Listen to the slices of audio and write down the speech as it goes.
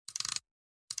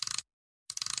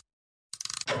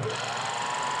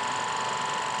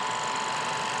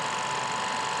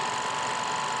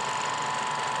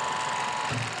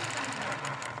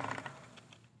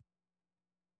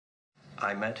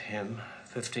I met him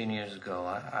 15 years ago,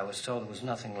 I was told there was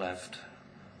nothing left.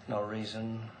 No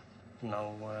reason,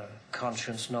 no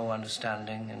conscience, no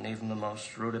understanding, and even the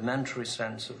most rudimentary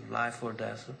sense of life or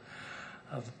death,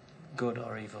 of good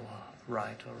or evil,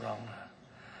 right or wrong.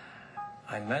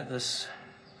 I met this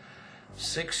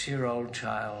 6-year-old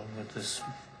child with this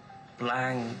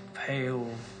blank, pale,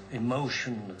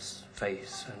 emotionless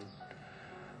face and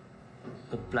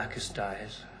the blackest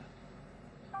eyes,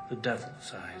 the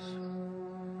devil's eyes.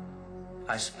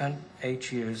 I spent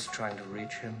 8 years trying to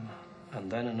reach him, and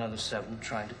then another 7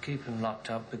 trying to keep him locked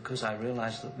up, because I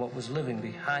realized that what was living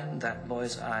behind that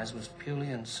boy's eyes was purely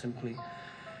and simply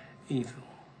evil.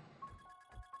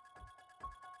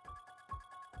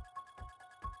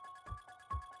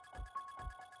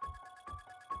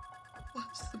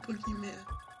 What's the boogeyman?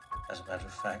 As a matter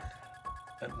of fact,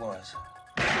 it was.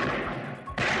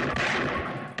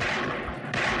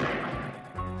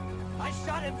 I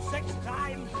shot him 6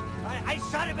 times. I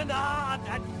shot him in the heart.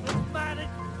 This man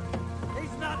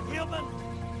he's not human.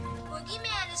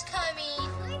 Boogeyman is coming.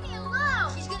 Leave me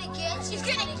alone. He's gonna get you. He's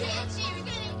gonna get you. He's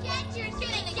gonna get you. He's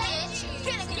gonna get you. He's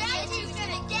gonna get you. He's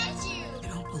gonna get you. You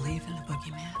don't believe in the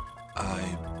boogeyman?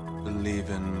 I believe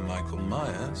in Michael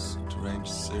Myers,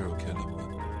 deranged serial killer, but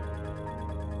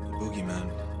the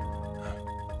boogeyman. Well,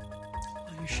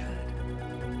 you should.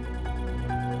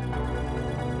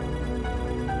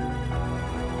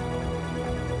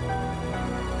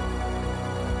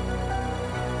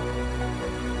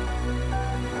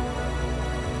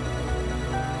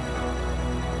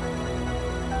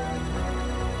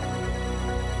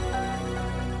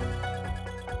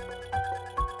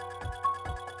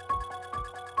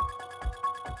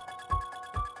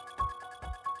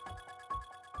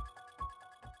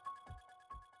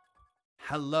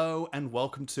 Hello and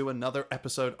welcome to another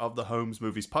episode of the Holmes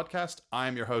Movies Podcast. I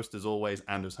am your host, as always,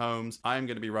 Anders Holmes. I am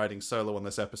going to be riding solo on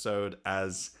this episode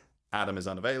as Adam is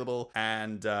unavailable,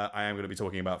 and I am going to be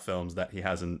talking about films that he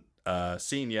hasn't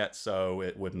seen yet, so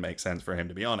it wouldn't make sense for him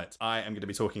to be on it. I am going to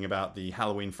be talking about the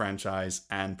Halloween franchise,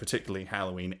 and particularly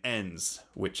Halloween Ends,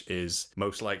 which is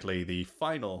most likely the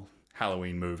final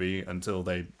Halloween movie until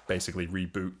they basically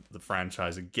reboot the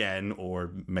franchise again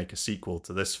or make a sequel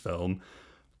to this film.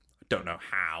 Don't know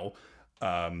how,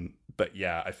 but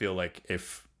yeah, I feel like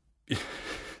if they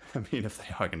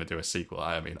are going to do a sequel,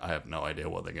 I have no idea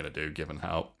what they're going to do given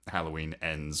how Halloween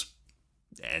ends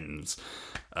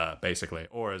basically,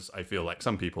 or as I feel like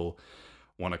some people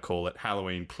want to call it,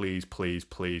 Halloween, please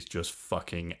just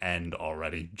fucking end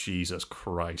already. Jesus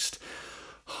Christ.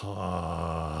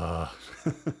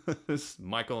 This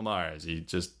Michael Myers, you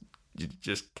just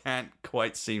can't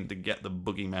quite seem to get the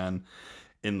boogeyman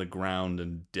in the ground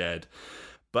and dead.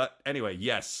 But anyway,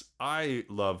 yes, I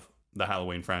love the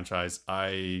Halloween franchise.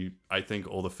 I think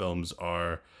all the films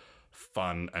are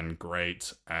fun and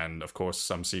great, and of course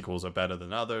some sequels are better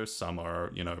than others. Some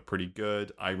are, pretty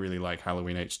good. I really like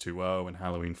Halloween H2O and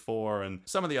Halloween 4, and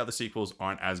some of the other sequels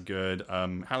aren't as good.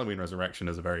 Halloween Resurrection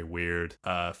is a very weird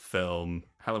film.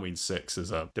 Halloween 6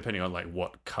 is depending on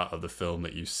what cut of the film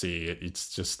that you see,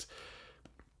 it's just,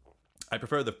 I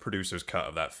prefer the producer's cut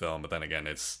of that film, but then again,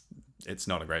 it's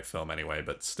not a great film anyway,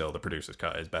 but still the producer's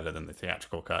cut is better than the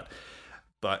theatrical cut.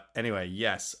 But anyway,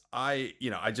 yes, I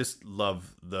just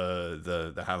love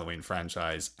the Halloween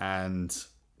franchise, and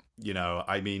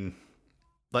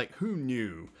who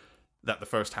knew that the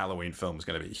first Halloween film was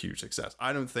going to be a huge success?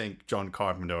 I don't think John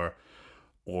Carpenter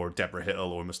or Deborah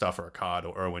Hill or Mustafa Akkad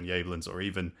or Irwin Yablans or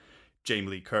even Jamie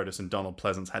Lee Curtis and Donald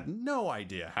Pleasance had no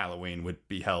idea Halloween would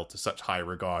be held to such high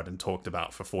regard and talked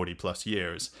about for 40 plus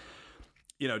years.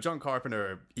 John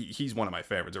Carpenter, he's one of my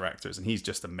favorite directors, and he's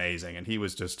just amazing. And he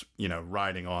was just,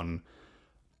 riding on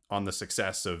the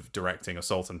success of directing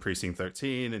Assault on Precinct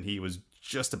 13, and he was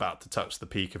just about to touch the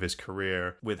peak of his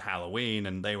career with Halloween,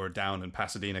 and they were down in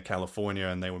Pasadena, California,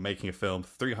 and they were making a film,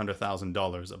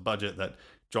 $300,000, a budget that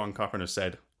John Carpenter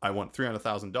said, I want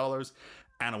 $300,000,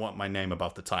 and I want my name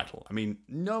above the title.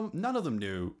 None of them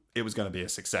knew it was going to be a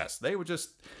success. They were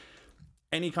just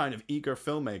any kind of eager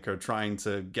filmmaker trying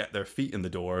to get their feet in the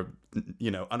door,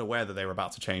 unaware that they were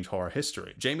about to change horror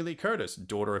history. Jamie Lee Curtis,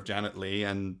 daughter of Janet Leigh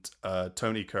and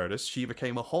Tony Curtis, she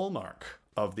became a hallmark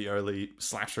of the early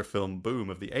slasher film boom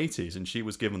of the 80s, and she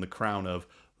was given the crown of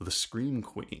the Scream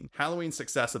Queen. Halloween's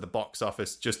success at the box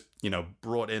office just,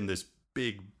 brought in this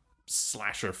big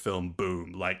slasher film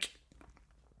boom.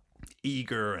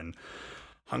 Eager and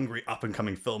hungry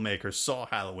up-and-coming filmmakers saw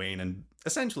Halloween and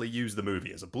essentially used the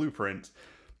movie as a blueprint,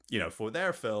 for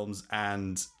their films.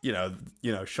 And,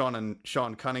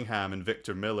 Sean Cunningham and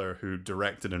Victor Miller, who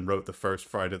directed and wrote the first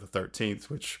Friday the 13th,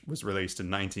 which was released in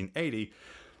 1980,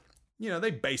 you know,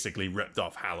 they basically ripped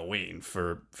off Halloween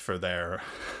for their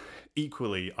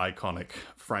equally iconic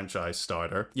franchise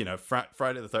starter. You know,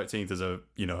 Friday the 13th is a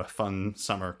fun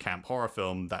summer camp horror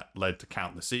film that led to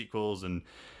countless sequels, and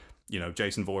you know,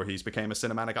 Jason Voorhees became a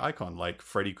cinematic icon like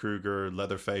Freddy Krueger,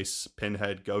 Leatherface,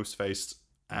 Pinhead, Ghostface,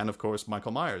 and of course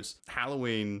Michael Myers.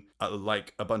 Halloween,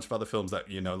 like a bunch of other films that,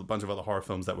 you know, a bunch of other horror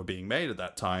films that were being made at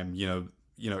that time, you know,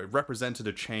 it represented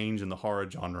a change in the horror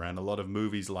genre, and a lot of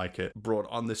movies like it brought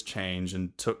on this change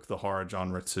and took the horror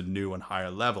genre to new and higher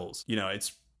levels. You know,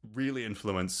 it's really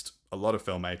influenced a lot of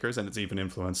filmmakers, and it's even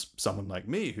influenced someone like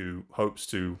me who hopes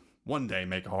to one day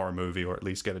make a horror movie, or at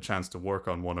least get a chance to work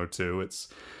on one or two. It's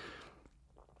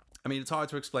hard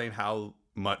to explain how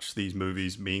much these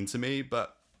movies mean to me,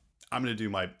 but I'm gonna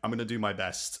do my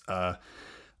best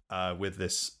with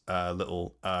this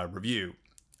little review.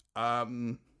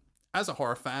 As a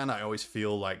horror fan, I always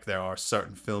feel like there are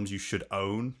certain films you should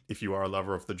own if you are a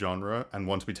lover of the genre and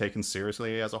want to be taken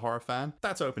seriously as a horror fan.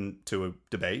 That's open to a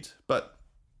debate, but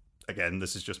again,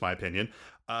 this is just my opinion.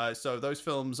 So those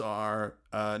films are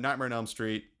Nightmare on Elm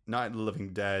Street, Night of the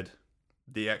Living Dead,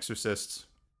 The Exorcist,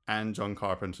 and John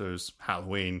Carpenter's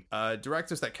Halloween.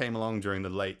 Directors that came along during the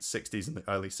late 60s and the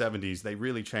early 70s, they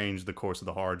really changed the course of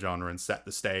the horror genre and set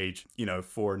the stage, you know,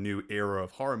 for a new era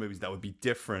of horror movies that would be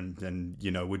different and,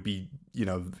 you know, would be,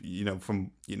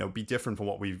 be different from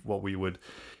what we would,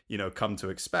 you know, come to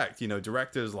expect. You know,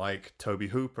 directors like Tobe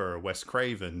Hooper, Wes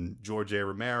Craven, George A.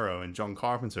 Romero, and John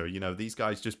Carpenter, you know, these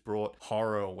guys just brought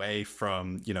horror away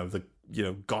from, you know, the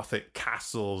gothic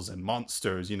castles and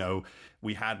monsters. You know,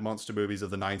 we had monster movies of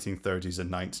the 1930s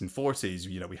and 1940s.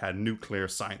 You know, we had nuclear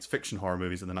science fiction horror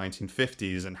movies in the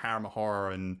 1950s, and Hammer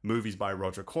horror and movies by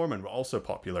Roger Corman were also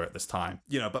popular at this time.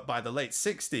 You know, but by the late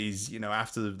 60s, you know,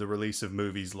 after the release of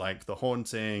movies like The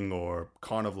Haunting or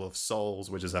Carnival of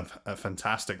Souls, which is a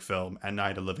fantastic film, and Night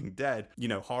of the Living Dead, you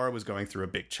know, horror was going through a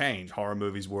big change. Horror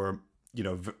movies were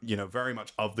very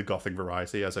much of the gothic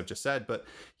variety, as I've just said, but,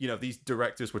 you know, these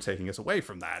directors were taking us away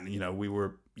from that. And, you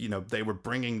know, they were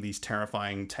bringing these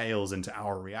terrifying tales into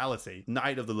our reality.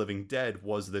 Night of the Living Dead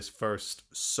was this first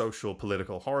social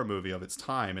political horror movie of its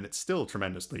time, and it's still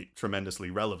tremendously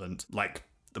relevant, like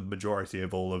the majority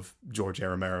of all of George A.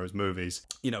 Romero's movies.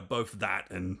 You know, both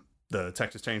that and the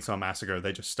Texas Chainsaw Massacre,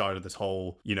 they just started this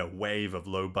whole, you know, wave of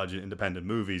low-budget independent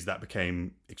movies that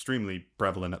became extremely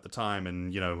prevalent at the time,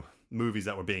 and, you know, movies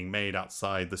that were being made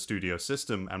outside the studio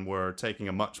system and were taking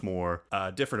a much more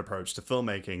different approach to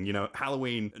filmmaking. You know,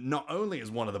 Halloween not only is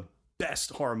one of the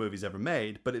best horror movies ever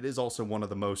made, but it is also one of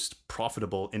the most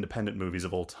profitable independent movies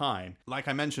of all time. Like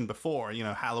I mentioned before, you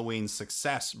know, Halloween's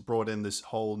success brought in this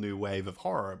whole new wave of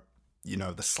horror, you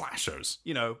know, the slashers,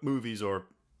 you know, movies or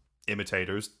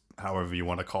imitators, however you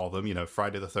want to call them, you know,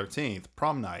 Friday the 13th,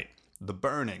 Prom Night, The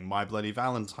Burning, My Bloody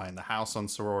Valentine, The House on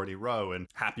Sorority Row, and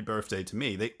Happy Birthday to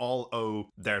Me. They all owe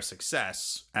their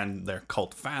success and their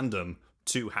cult fandom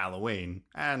to Halloween,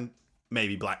 and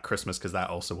maybe Black Christmas, because that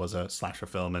also was a slasher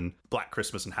film. And Black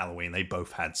Christmas and Halloween, they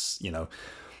both had, you know,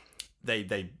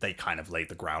 they kind of laid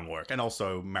the groundwork. And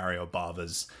also Mario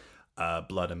Bava's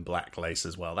Blood and Black Lace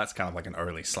as well. That's kind of like an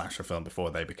early slasher film before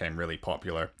they became really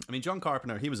popular. I mean, John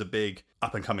Carpenter, he was a big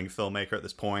up-and-coming filmmaker at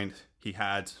this point. He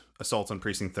had Assault on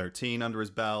Precinct 13 under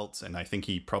his belt, and I think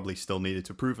he probably still needed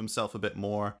to prove himself a bit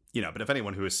more. You know, but if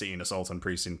anyone who has seen Assault on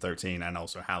Precinct 13 and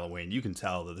also Halloween, you can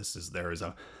tell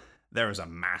that there is a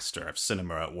master of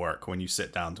cinema at work when you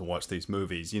sit down to watch these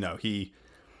movies. He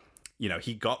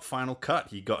got Final Cut.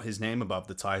 He got his name above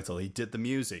the title. He did the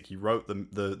music. He wrote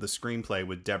the screenplay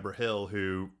with Deborah Hill,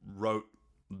 who wrote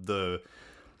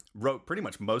pretty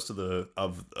much most of the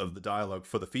dialogue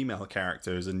for the female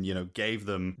characters, and, you know, gave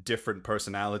them different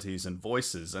personalities and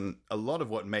voices. And a lot of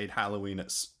what made Halloween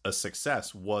a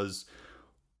success was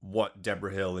what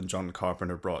Deborah Hill and John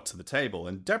Carpenter brought to the table.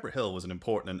 And Deborah Hill was an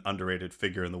important and underrated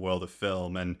figure in the world of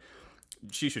film, and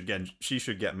she should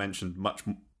get mentioned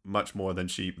much more than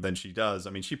she does.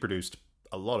 I mean, she produced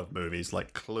a lot of movies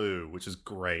like Clue, which is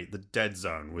great, The Dead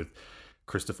Zone with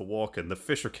Christopher Walken, The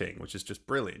Fisher King, which is just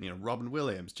brilliant, you know, Robin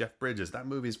Williams, Jeff Bridges. That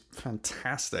movie's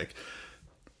fantastic.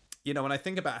 You know, when I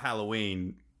think about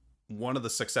Halloween, one of the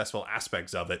successful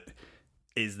aspects of it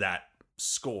is that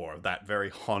score, that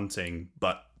very haunting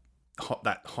and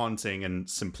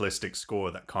simplistic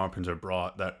score that Carpenter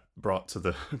brought to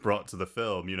the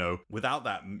film. You know, without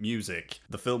that music,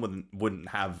 the film wouldn't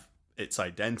have its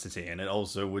identity, and it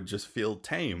also would just feel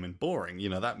tame and boring. You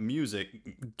know, that music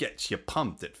gets you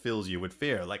pumped, it fills you with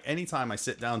fear. Like, anytime I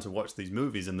sit down to watch these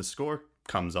movies and the score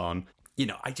comes on, you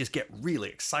know, I just get really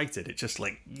excited. It's just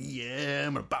like, yeah,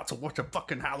 I'm about to watch a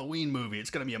fucking Halloween movie. It's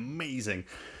gonna be amazing.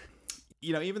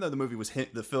 even though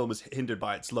the film was hindered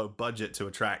by its low budget to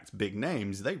attract big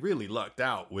names, they really lucked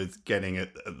out with getting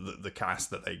the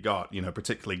cast that they got.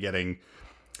 Particularly getting,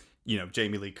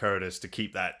 Jamie Lee Curtis to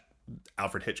keep that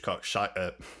Alfred Hitchcock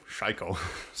Scheiko.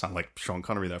 Sound like Sean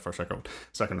Connery there for a second.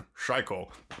 Scheiko.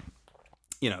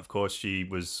 Of course, she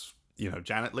was.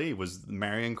 Janet Leigh was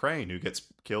Marion Crane, who gets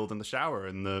killed in the shower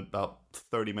in about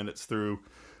 30 minutes through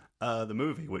the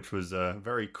movie, which was a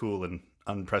very cool and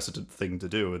unprecedented thing to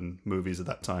do in movies at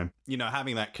that time.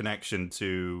 Having that connection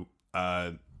to,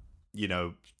 having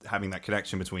that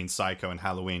connection between Psycho and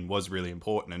Halloween was really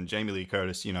important. And Jamie Lee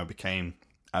Curtis, became,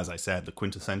 as I said, the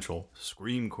quintessential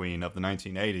scream queen of the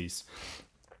 1980s.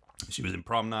 She was in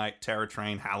Prom Night, Terror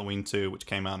Train, Halloween 2, which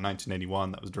came out in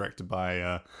 1981. That was directed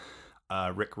by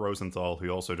Rick Rosenthal, who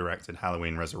also directed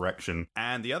Halloween Resurrection.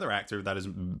 And the other actor that is,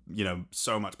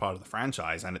 so much part of the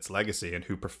franchise and its legacy, and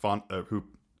who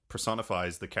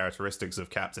personifies the characteristics of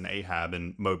Captain Ahab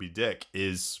and Moby Dick,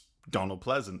 is Donald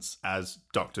Pleasance as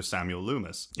Dr. Samuel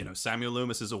Loomis. Samuel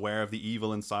Loomis is aware of the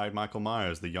evil inside Michael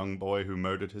Myers, the young boy who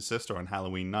murdered his sister on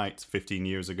Halloween night 15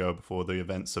 years ago before the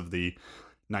events of the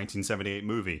 1978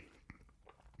 movie.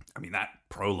 That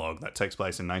prologue that takes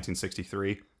place in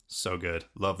 1963, so good.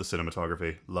 Love the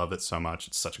cinematography. Love it so much.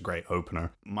 It's such a great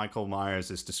opener. Michael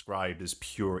Myers is described as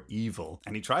pure evil,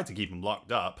 and he tried to keep him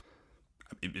locked up.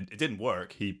 It didn't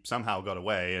work. He somehow got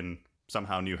away and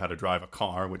somehow knew how to drive a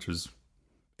car, which was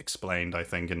explained, I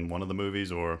think, in one of the movies,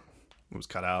 or it was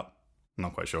cut out. I'm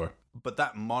not quite sure. But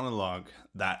that monologue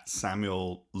that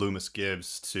Samuel Loomis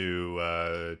gives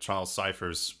to Charles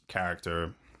Cypher's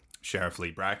character, Sheriff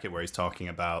Lee Brackett, where he's talking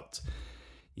about,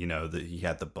 that he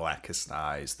had the blackest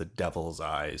eyes, the devil's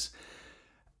eyes.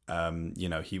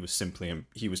 He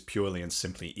was purely and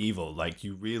simply evil. Like,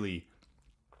 you really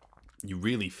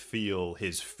feel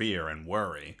his fear and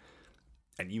worry.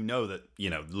 And that,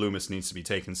 Loomis needs to be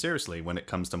taken seriously when it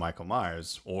comes to Michael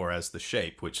Myers, or as the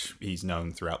Shape, which he's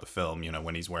known throughout the film,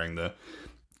 when he's wearing the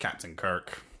Captain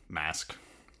Kirk mask,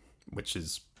 which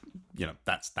is,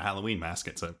 that's the Halloween mask.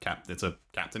 It's a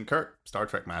Captain Kirk Star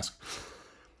Trek mask.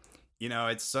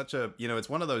 It's such a, it's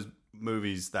one of those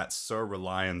movies that's so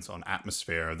reliant on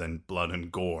atmosphere than blood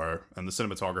and gore, and the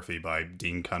cinematography by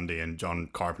Dean Cundey and John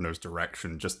Carpenter's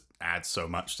direction just adds so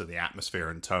much to the atmosphere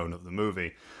and tone of the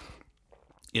movie.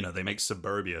 They make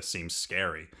suburbia seem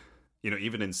scary.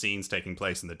 Even in scenes taking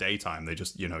place in the daytime, they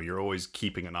just, you're always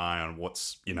keeping an eye on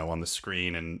what's, on the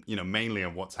screen, and, mainly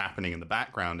on what's happening in the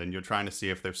background, and you're trying to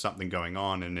see if there's something going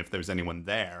on and if there's anyone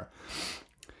there.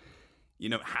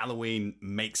 Halloween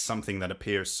makes something that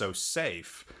appears so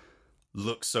safe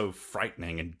look so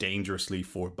frightening and dangerously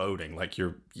foreboding. Like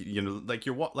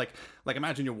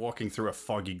imagine you're walking through a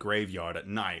foggy graveyard at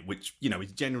night, which,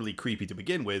 is generally creepy to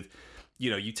begin with.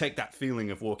 You take that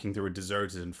feeling of walking through a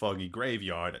deserted and foggy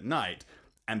graveyard at night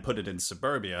and put it in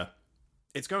suburbia,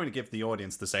 it's going to give the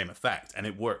audience the same effect, and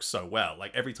it works so well.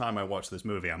 Like, every time I watch this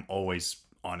movie, I'm always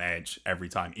on edge every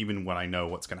time, even when I know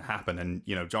what's going to happen. And,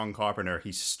 John Carpenter,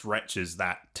 he stretches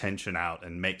that tension out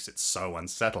and makes it so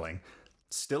unsettling.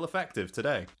 Still effective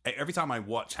today. Every time I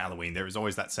watch Halloween, there is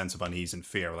always that sense of unease and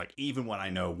fear, like, even when I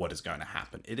know what is going to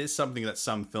happen. It is something that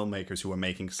some filmmakers who were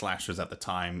making slashers at the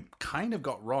time kind of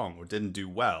got wrong or didn't do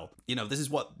well. This is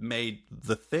what made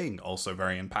The Thing also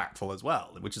very impactful as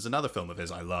well, which is another film of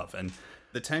his I love. And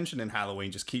the tension in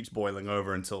Halloween just keeps boiling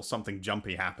over until something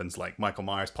jumpy happens, like Michael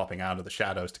Myers popping out of the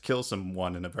shadows to kill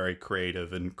someone in a very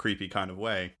creative and creepy kind of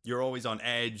way. You're always on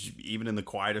edge. Even in the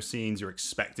quieter scenes, you're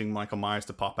expecting Michael Myers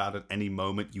to pop out at any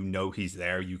moment. He's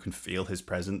there. You can feel his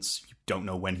presence. You don't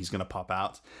know when he's going to pop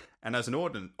out. And as an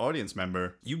audience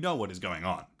member, you know what is going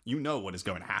on. You know what is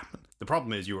going to happen. The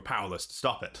problem is you were powerless to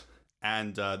stop it.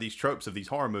 And these tropes of these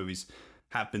horror movies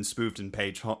have been spoofed and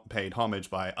paid homage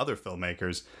by other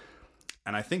filmmakers.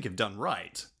 And I think if done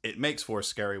right, it makes for a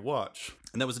scary watch.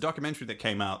 And there was a documentary that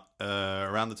came out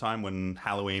around the time when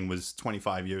Halloween was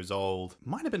 25 years old.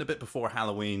 Might have been a bit before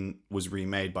Halloween was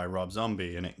remade by Rob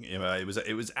Zombie, and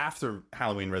it was after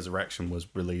Halloween Resurrection was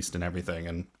released and everything,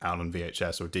 and out on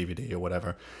VHS or DVD or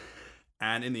whatever.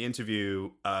 And in the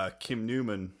interview, Kim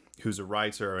Newman, who's a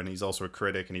writer and he's also a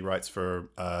critic, and he writes for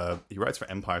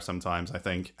Empire sometimes, I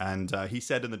think. And he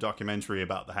said in the documentary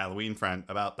about the Halloween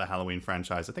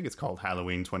franchise, I think it's called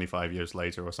Halloween 25 Years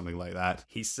Later or something like that.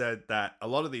 He said that a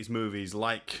lot of these movies,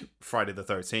 like Friday the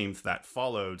 13th, that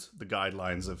followed the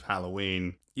guidelines of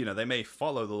Halloween, they may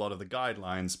follow a lot of the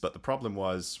guidelines, but the problem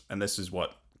was, and this is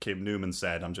what Kim Newman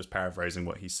said, I'm just paraphrasing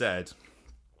what he said,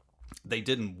 they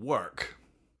didn't work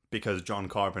because John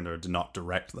Carpenter did not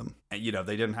direct them. And, you know,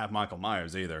 they didn't have Michael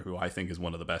Myers either, who I think is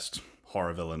one of the best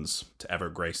horror villains to ever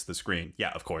grace the screen.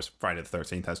 Yeah, of course, Friday the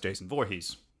 13th has Jason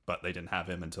Voorhees, but they didn't have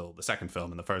him until the second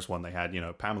film. In the first one, they had, you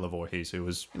know, Pamela Voorhees, who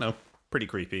was, you know, pretty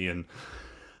creepy, and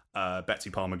Betsy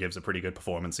Palmer gives a pretty good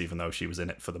performance, even though she was in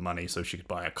it for the money so she could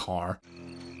buy a car.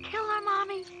 Kill her,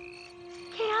 Mommy.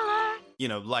 Kill her. You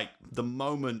know, like, the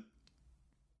moment,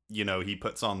 you know, he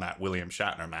puts on that William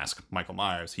Shatner mask, Michael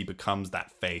Myers, he becomes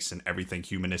that face and everything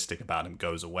humanistic about him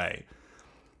goes away.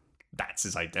 That's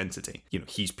his identity. You know,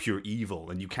 he's pure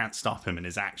evil and you can't stop him and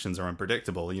his actions are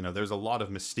unpredictable. You know, there's a lot of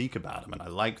mystique about him and I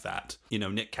like that. You know,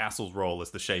 Nick Castle's role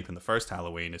as the Shape in the first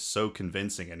Halloween is so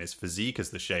convincing, and his physique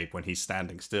as the Shape when he's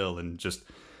standing still and just,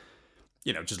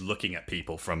 you know, just looking at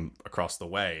people from across the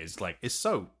way is like, is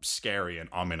so scary and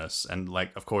ominous. And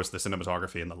like, of course, the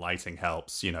cinematography and the lighting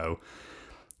helps, you know,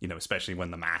 especially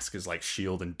when the mask is like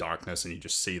shielded in darkness and you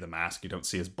just see the mask, you don't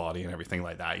see his body and everything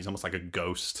like that. He's almost like a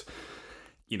ghost.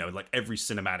 You know, like every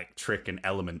cinematic trick and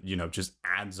element, you know, just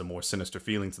adds a more sinister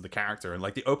feeling to the character. And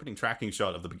like the opening tracking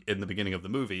shot of in the beginning of the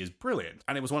movie is brilliant.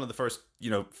 And it was one of the first,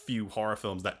 you know, few horror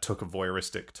films that took a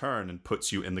voyeuristic turn and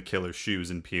puts you in the killer's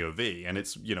shoes in POV. And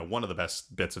it's, you know, one of the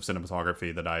best bits of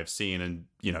cinematography that I've seen. And,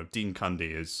 you know, Dean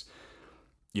Cundey is,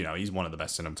 you know, he's one of the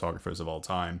best cinematographers of all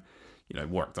time. You know,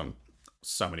 worked on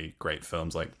so many great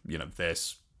films like, you know,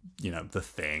 this, you know, The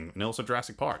Thing, and also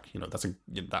Jurassic Park. You know,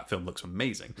 that film looks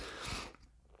amazing.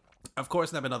 Of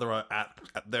course, there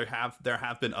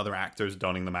have been other actors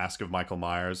donning the mask of Michael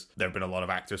Myers. There have been a lot of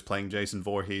actors playing Jason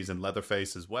Voorhees and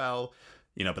Leatherface as well.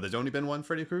 You know, but there's only been one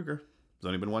Freddy Krueger. There's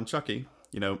only been one Chucky.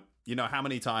 You know how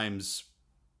many times,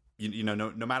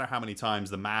 no matter how many times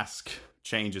the mask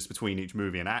changes between each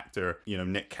movie and actor. You know,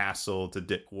 Nick Castle to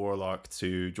Dick Warlock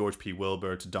to George P.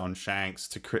 Wilbur to Don Shanks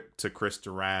to Chris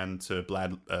Duran to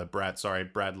Brad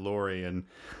Lorre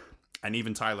and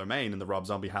even Tyler Mane in the Rob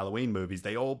Zombie Halloween movies.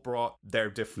 They all brought their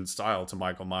different style to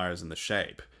Michael Myers and the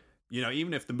Shape. You know,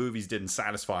 even if the movies didn't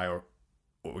satisfy or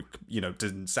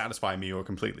didn't satisfy me or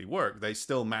completely work, they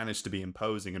still managed to be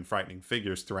imposing and frightening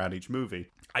figures throughout each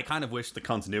movie. I kind of wish the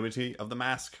continuity of the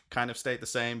mask kind of stayed the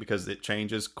same because it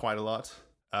changes quite a lot.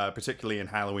 Particularly in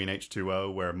Halloween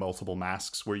H2O, where multiple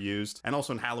masks were used. And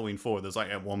also in Halloween 4, there's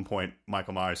like at one point,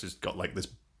 Michael Myers has got like this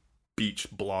beach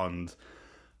blonde,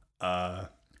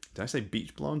 did I say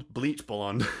beach blonde? Bleach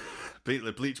blonde.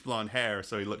 Bleach blonde hair,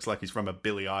 so he looks like he's from a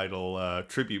Billy Idol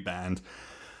tribute band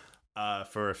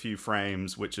for a few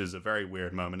frames, which is a very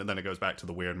weird moment, and then it goes back to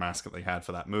the weird mask that they had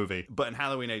for that movie. But in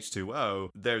Halloween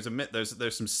H2O,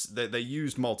 they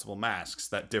used multiple masks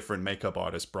that different makeup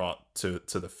artists brought to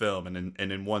the film, and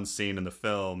in one scene in the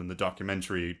film, in the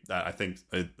documentary, I think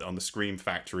on the Scream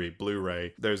Factory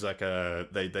Blu-ray, there's like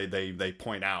they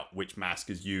point out which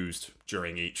mask is used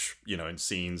during each, you know, in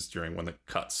scenes during when the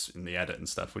cuts in the edit and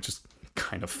stuff, which is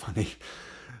kind of funny.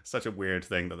 Such a weird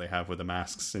thing that they have with the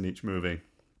masks in each movie.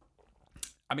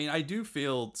 I mean, I do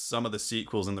feel some of the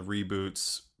sequels and the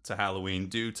reboots to Halloween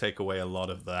do take away a lot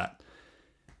of that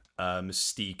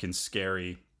mystique and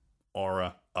scary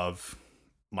aura of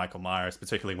Michael Myers,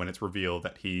 particularly when it's revealed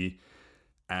that he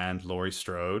and Laurie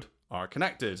Strode are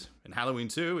connected. In Halloween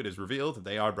 2, it is revealed that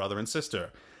they are brother and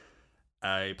sister.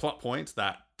 A plot point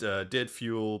that did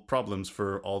fuel problems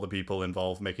for all the people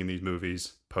involved making these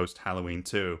movies post-Halloween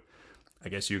 2. I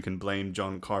guess you can blame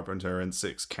John Carpenter and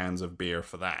 6 cans of beer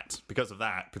for that. Because of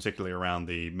that, particularly around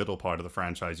the middle part of the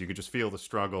franchise, you could just feel the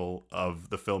struggle of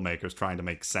the filmmakers trying to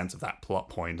make sense of that plot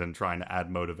point and trying to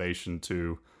add motivation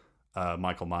to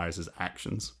Michael Myers'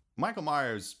 actions. Michael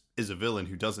Myers is a villain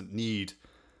who doesn't need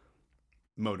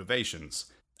motivations,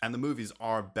 and the movies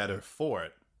are better for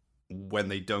it when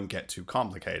they don't get too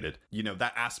complicated. You know,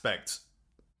 that aspect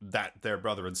that their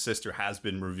brother and sister has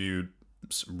been removed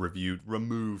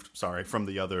from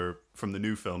the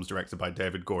new films directed by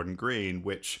David Gordon Green,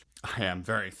 which I am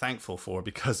very thankful for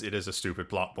because it is a stupid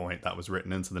plot point that was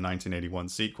written into the 1981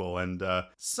 sequel. And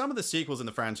some of the sequels in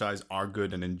the franchise are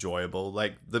good and enjoyable.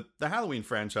 Like the Halloween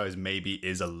franchise maybe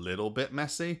is a little bit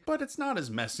messy, but it's not as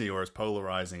messy or as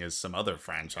polarizing as some other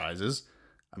franchises.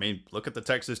 I mean, look at the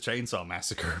Texas Chainsaw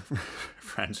Massacre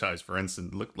franchise, for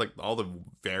instance. Look like all the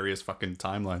various fucking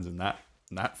timelines in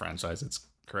that franchise. It's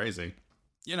crazy.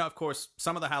 You know, of course,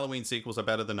 some of the Halloween sequels are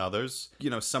better than others. You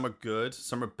know, some are good,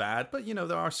 some are bad, but, you know,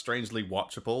 they are strangely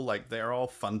watchable. Like, they're all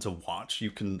fun to watch.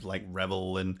 You can, like,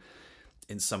 revel in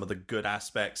some of the good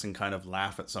aspects and kind of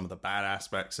laugh at some of the bad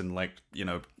aspects and, like, you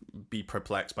know, be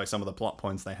perplexed by some of the plot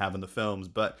points they have in the films.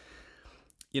 But,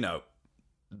 you know,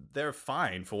 they're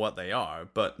fine for what they are,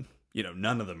 but, you know,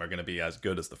 none of them are going to be as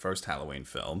good as the first Halloween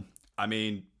film. I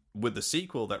mean, with the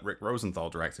sequel that Rick Rosenthal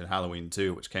directed, Halloween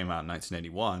 2, which came out in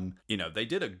 1981, they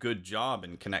did a good job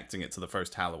in connecting it to the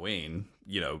first Halloween,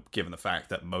 given the fact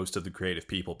that most of the creative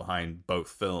people behind both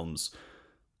films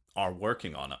are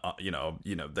working on it.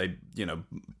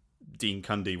 Dean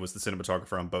Cundy was the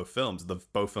cinematographer on both films.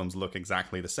 Both films look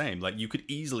exactly the same. Like, you could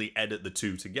easily edit the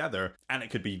two together and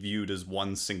it could be viewed as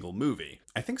one single movie.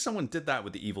 I think someone did that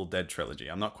with the Evil Dead trilogy.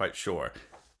 I'm not quite sure.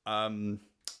 I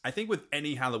think with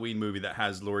any Halloween movie that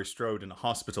has Laurie Strode in a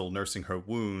hospital nursing her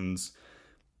wounds,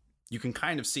 you can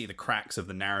kind of see the cracks of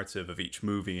the narrative of each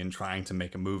movie and trying to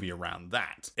make a movie around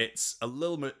that. It's a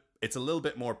little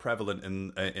bit more prevalent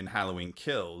in Halloween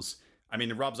Kills. I mean,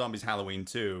 in Rob Zombie's Halloween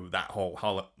 2, that whole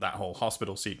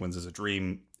hospital sequence is a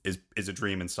dream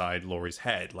inside Laurie's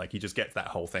head. Like, he just gets that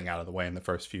whole thing out of the way in the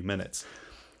first few minutes.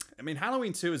 I mean,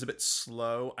 Halloween 2 is a bit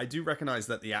slow. I do recognize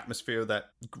that the atmosphere that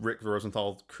Rick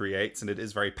Rosenthal creates, and it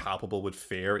is very palpable with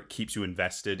fear. It keeps you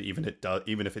invested, even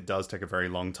if it does take a very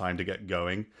long time to get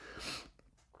going.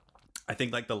 I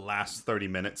think like the last 30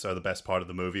 minutes are the best part of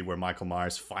the movie, where Michael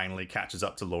Myers finally catches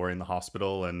up to Laurie in the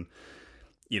hospital, and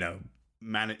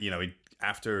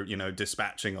after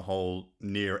dispatching a whole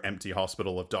near empty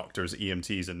hospital of doctors,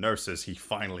 EMTs, and nurses, he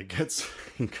finally catches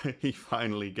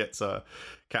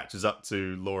up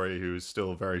to Laurie, who's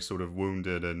still very sort of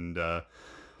wounded and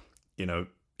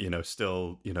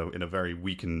still in a very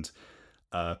weakened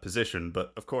position.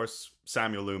 But of course,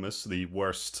 Samuel Loomis, the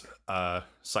worst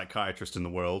psychiatrist in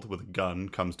the world with a gun,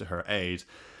 comes to her aid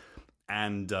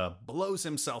and blows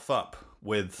himself up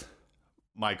with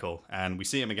Michael, and we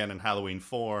see him again in Halloween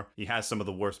 4. He has some of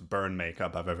the worst burn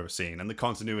makeup I've ever seen, and the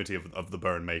continuity of the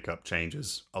burn makeup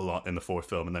changes a lot in the fourth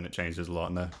film, and then it changes a lot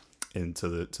into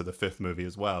the fifth movie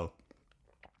as well.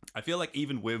 I feel like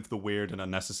even with the weird and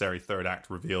unnecessary third act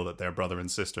reveal that they're brother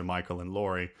and sister, Michael and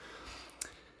Laurie,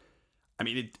 I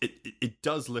mean, it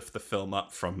does lift the film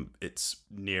up from its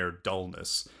near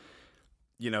dullness,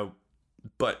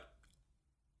 but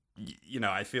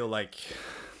I feel like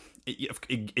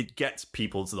it gets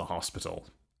people to the hospital,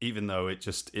 even though it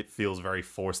feels very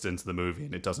forced into the movie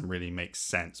and it doesn't really make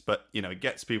sense. But, it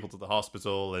gets people to the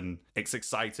hospital, and it's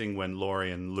exciting when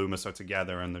Laurie and Loomis are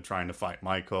together and they're trying to fight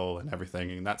Michael and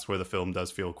everything. And that's where the film does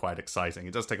feel quite exciting.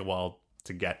 It does take a while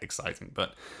to get exciting,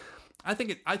 but I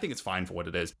think it's fine for what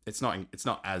it is. It's not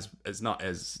as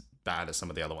bad as some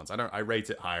of the other ones. I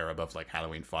rate it higher above like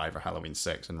Halloween 5 or Halloween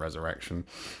 6 and Resurrection.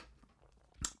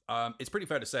 It's pretty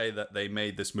fair to say that they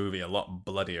made this movie a lot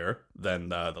bloodier than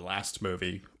the last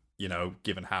movie,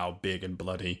 given how big and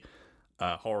bloody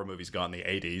horror movies got in the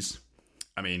 80s.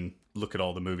 I mean, look at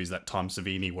all the movies that Tom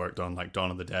Savini worked on, like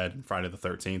Dawn of the Dead and Friday the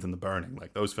 13th and The Burning.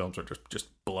 Like, those films are just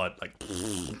blood, like,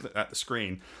 at the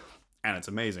screen. And it's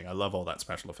amazing. I love all that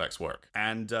special effects work.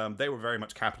 And they were very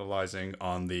much capitalizing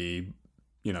on the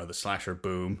slasher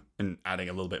boom and adding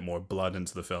a little bit more blood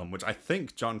into the film, which I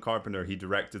think John Carpenter, he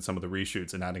directed some of the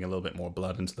reshoots and adding a little bit more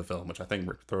blood into the film, which I think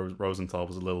Rick Rosenthal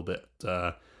was a little bit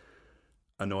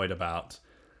annoyed about.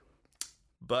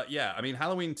 But yeah, I mean,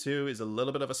 Halloween 2 is a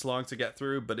little bit of a slog to get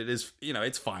through, but it is,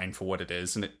 it's fine for what it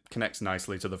is, and it connects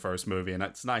nicely to the first movie, and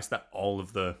it's nice that all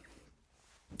of the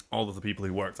people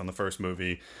who worked on the first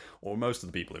movie, or most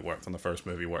of the people who worked on the first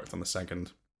movie, worked on the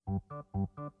second.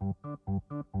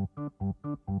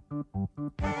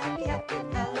 Happy, happy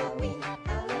Halloween,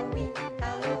 Halloween,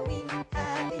 Halloween,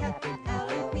 happy, happy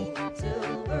Halloween,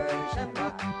 Silver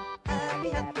Shamrock. Happy,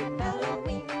 happy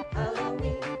Halloween,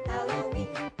 Halloween, Halloween,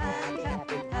 happy,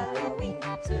 happy Halloween,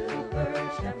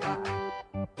 Silver Shamrock.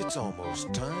 It's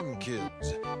almost time,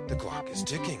 kids. The clock is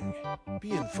ticking.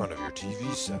 Be in front of your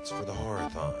TV sets for the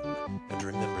Horror-thon. And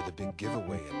remember the big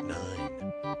giveaway at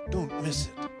 9. Don't miss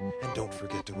it. And don't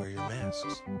forget to wear your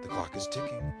masks. The clock is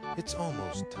ticking. It's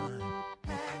almost time.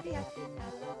 Happy, happy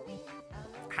Halloween,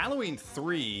 Halloween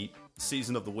 3,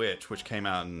 Season of the Witch, which came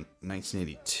out in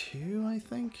 1982, I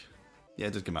think? Yeah,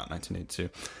 it did come out in 1982.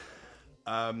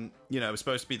 It was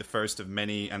supposed to be the first of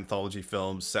many anthology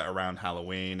films set around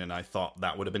Halloween, and I thought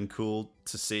that would have been cool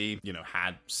to see.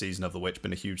 Had Season of the Witch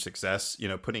been a huge success,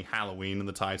 putting Halloween in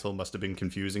the title must have been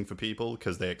confusing for people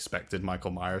because they expected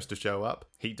Michael Myers to show up.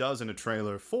 He does in a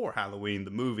trailer for Halloween,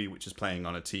 the movie, which is playing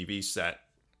on a TV set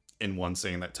in one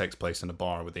scene that takes place in a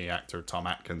bar with the actor Tom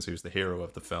Atkins, who's the hero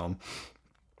of the film.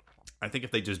 I think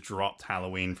if they just dropped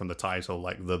Halloween from the title,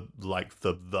 like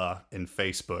the in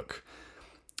Facebook,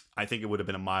 I think it would have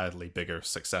been a mildly bigger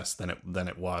success than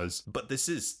it was. But this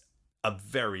is a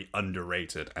very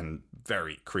underrated and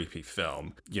very creepy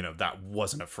film, that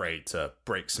wasn't afraid to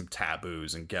break some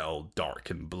taboos and get all dark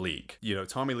and bleak.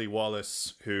 Tommy Lee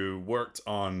Wallace, who worked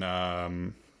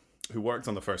on who worked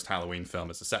on the first Halloween film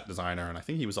as a set designer, and I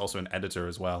think he was also an editor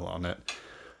as well on it.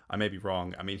 I may be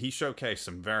wrong. I mean, he showcased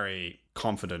some very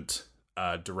confident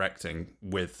directing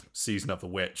with Season of the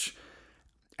Witch,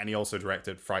 and he also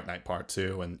directed Fright Night Part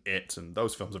 2 and It, and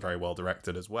those films are very well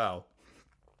directed as well.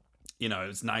 You know,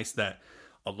 it's nice that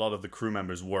a lot of the crew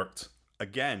members worked,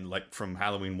 again, like from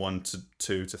Halloween 1 to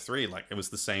 2 to 3, like it was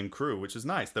the same crew, which is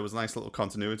nice. There was a nice little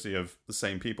continuity of the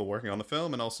same people working on the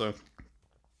film, and also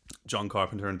John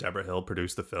Carpenter and Deborah Hill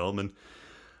produced the film, and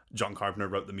John Carpenter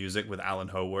wrote the music with Alan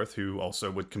Howarth, who also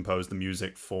would compose the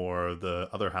music for the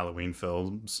other Halloween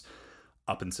films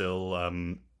up until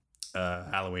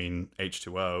Halloween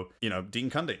H2O. You know, Dean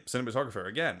Cundy, cinematographer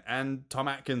again, and Tom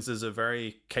Atkins is a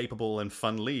very capable and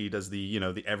fun lead as the, you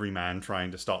know, the everyman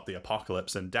trying to stop the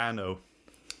apocalypse. And Dan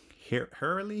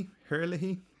O'Herlihy,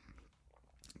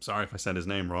 I'm sorry if I said his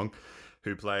name wrong,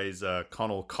 who plays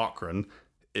Connell Cochran,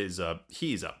 he's a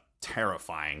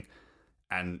terrifying,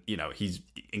 and you know,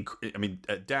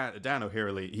 Dan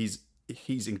O'Herlihy,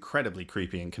 he's incredibly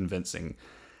creepy and convincing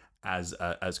as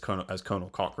Connell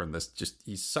Cochran.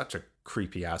 He's such a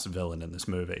creepy ass villain in this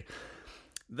movie.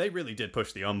 They really did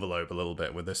push the envelope a little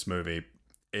bit with this movie,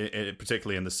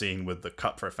 particularly in the scene with the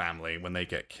Kupfer family when they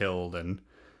get killed, and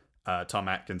Tom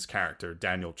Atkins' character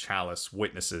Daniel Chalice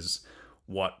witnesses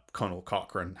what Connell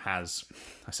Cochran has.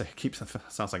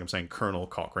 Sounds like I'm saying Colonel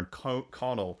Cochran.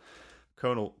 Connell,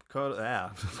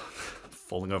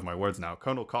 falling over my words now.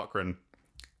 Connell Cochran,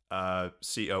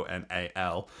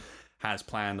 Conal, has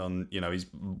planned on, you know,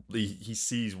 he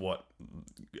sees what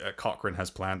Cochran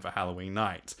has planned for Halloween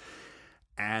night.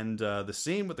 And the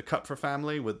scene with the Kupfer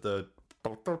family, with the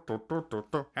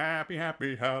happy,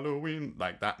 happy Halloween,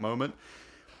 like that moment,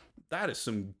 that is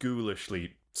some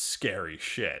ghoulishly scary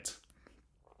shit.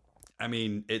 I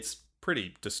mean, it's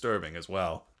pretty disturbing as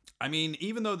well. I mean,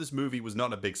 even though this movie was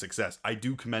not a big success, I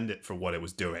do commend it for what it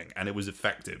was doing, and it was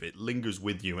effective. It lingers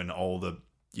with you in all the,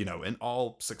 you know, in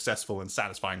all successful and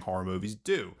satisfying horror movies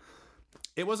do.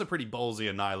 It was a pretty ballsy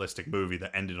and nihilistic movie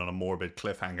that ended on a morbid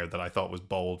cliffhanger that I thought was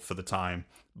bold for the time.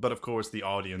 But of course, the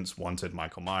audience wanted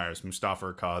Michael Myers.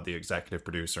 Mustafa Akkad, the executive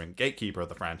producer and gatekeeper of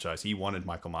the franchise, he wanted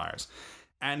Michael Myers.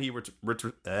 And he would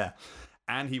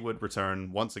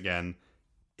return once again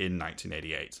in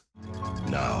 1988.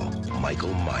 Now,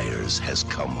 Michael Myers has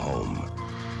come home.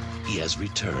 He has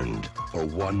returned for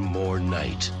one more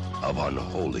night of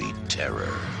unholy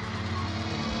terror.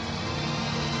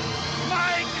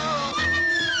 Michael!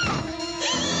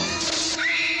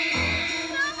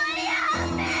 Somebody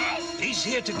help me! He's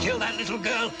here to kill that little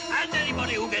girl and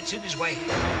anybody who gets in his way.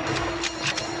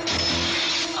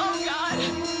 Oh, God.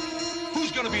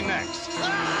 Who's gonna be next?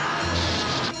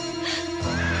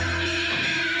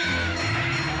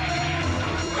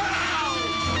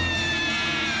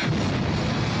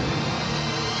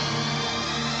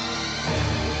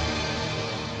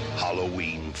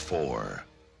 Halloween 4,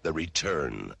 The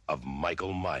Return of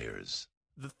Michael Myers.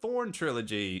 The Thorn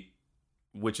trilogy,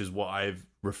 which is what I've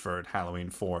referred Halloween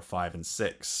 4, 5, and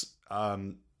 6,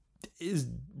 is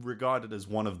regarded as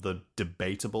one of the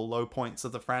debatable low points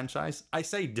of the franchise. I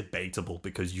say debatable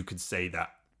because you could say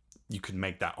that, you could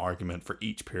make that argument for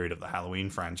each period of the Halloween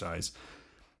franchise.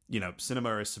 You know,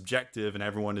 cinema is subjective, and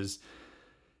everyone is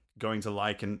going to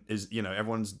like and is, you know,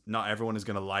 not everyone is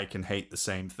going to like and hate the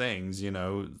same things, you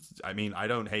know. I mean, I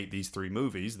don't hate these three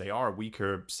movies. They are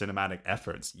weaker cinematic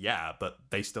efforts, yeah, but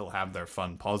they still have their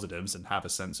fun positives and have a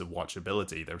sense of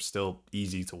watchability. They're still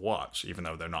easy to watch, even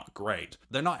though they're not great.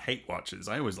 They're not hate watches.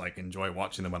 I always enjoy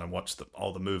watching them when I watch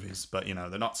all the movies, but, you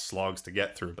know, they're not slogs to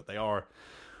get through, but they are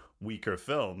weaker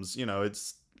films. You know,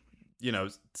 it's, you know,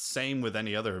 same with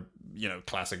any other, you know,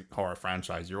 classic horror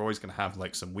franchise. You're always going to have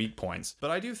some weak points. But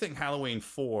I do think Halloween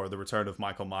 4, The Return of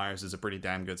Michael Myers, is a pretty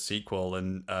damn good sequel.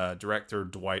 And director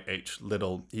Dwight H.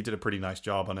 Little, he did a pretty nice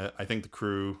job on it. I think the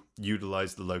crew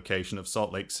utilized the location of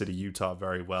Salt Lake City, Utah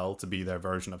very well to be their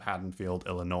version of Haddonfield,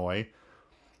 Illinois.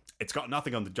 It's got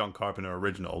nothing on the John Carpenter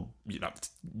original. You know,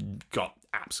 it's got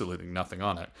absolutely nothing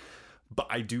on it. But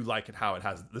I do like it how it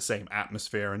has the same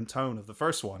atmosphere and tone of the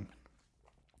first one.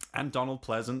 And Donald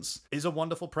Pleasance is a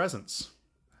wonderful presence.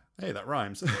 Hey, that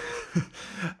rhymes.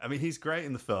 I mean, he's great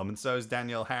in the film, and so is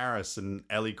Danielle Harris, and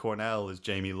Ellie Cornell is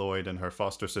Jamie Lloyd, and her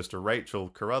foster sister Rachel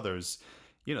Carruthers.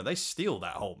 You know, they steal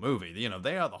that whole movie. You know,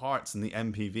 they are the hearts and the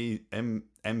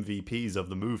MVPs of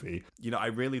the movie. You know, I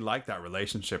really like that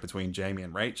relationship between Jamie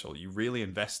and Rachel. You really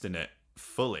invest in it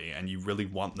fully, and you really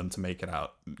want them to make it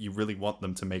out. You really want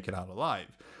them to make it out alive.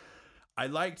 I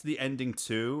liked the ending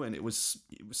too, and it was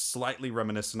slightly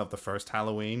reminiscent of the first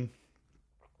Halloween.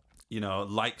 You know,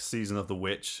 like Season of the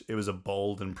Witch, it was a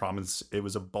bold and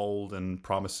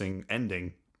promising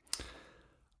ending.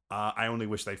 I only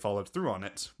wish they followed through on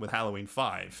it with Halloween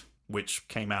 5, which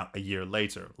came out a year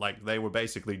later. Like, they were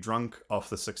basically drunk off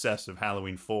the success of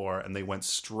Halloween 4, and they went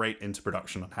straight into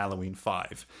production on Halloween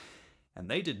 5. And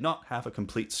they did not have a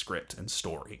complete script and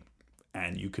story.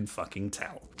 And you can fucking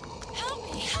tell.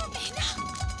 Help me,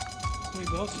 no! We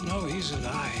both know he's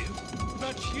alive.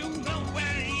 But you know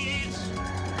where he is.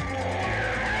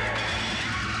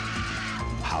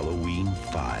 Halloween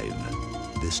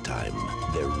 5. This time,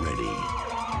 they're ready.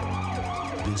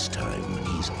 This time,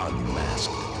 he's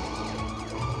unmasked.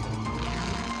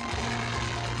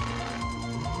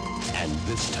 And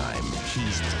this time,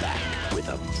 he's back with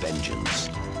a vengeance.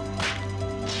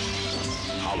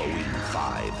 Halloween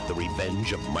 5, The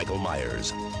Revenge of Michael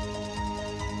Myers.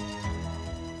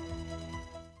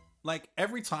 Like,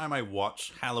 every time I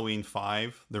watch Halloween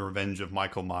 5, The Revenge of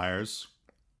Michael Myers,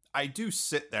 I do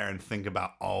sit there and think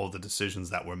about all the decisions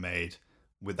that were made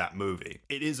with that movie.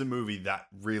 It is a movie that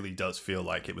really does feel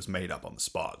like it was made up on the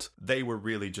spot. They were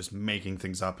really just making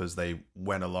things up as they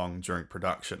went along during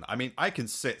production. I mean, I can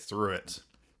sit through it,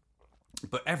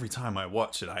 but every time I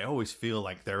watch it, I always feel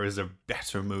like there is a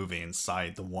better movie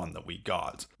inside the one that we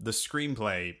got. The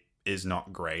screenplay is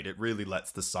not great. It really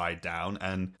lets the side down,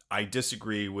 and I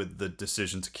disagree with the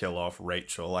decision to kill off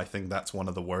Rachel. I think that's one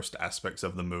of the worst aspects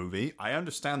of the movie. I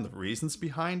understand the reasons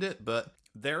behind it, but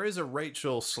there is a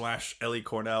Rachel / Ellie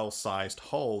Cornell sized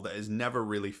hole that is never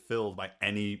really filled by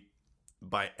any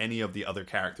of the other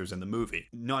characters in the movie.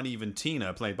 Not even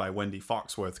Tina, played by Wendy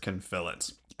Foxworth, can fill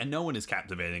it. And no one is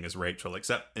captivating as Rachel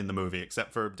except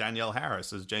for Danielle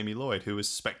Harris as Jamie Lloyd, who is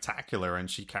spectacular, and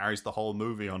she carries the whole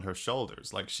movie on her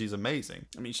shoulders. Like, she's amazing.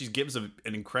 I mean, she gives an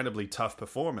incredibly tough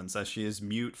performance, as she is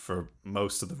mute for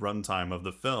most of the runtime of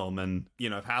the film. And,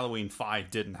 you know, if Halloween 5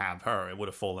 didn't have her, it would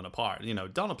have fallen apart. You know,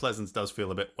 Donald Pleasance does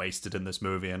feel a bit wasted in this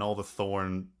movie, and all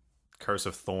the Curse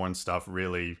of Thorn stuff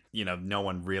really, you know, no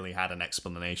one really had an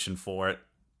explanation for it.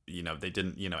 You know, they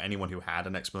didn't, you know, anyone who had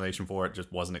an explanation for it just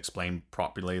wasn't explained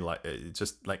properly. Like, it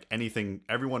just, like, anything,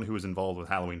 everyone who was involved with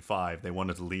Halloween 5, they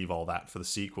wanted to leave all that for the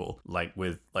sequel. Like,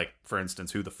 with, like, for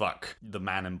instance, who the fuck the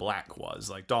Man in Black was.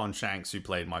 Like, Don Shanks, who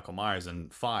played Michael Myers in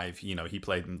 5, you know, he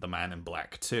played the Man in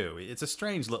Black too. It's a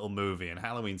strange little movie, and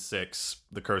Halloween 6,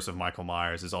 The Curse of Michael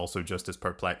Myers, is also just as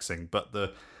perplexing. But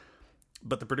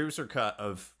the producer cut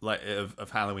of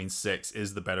Halloween 6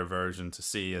 is the better version to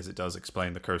see, as it does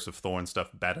explain the Curse of Thorn stuff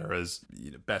better, as,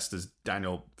 you know, best as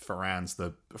Daniel Farrands,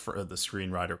 the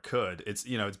screenwriter, could. It's,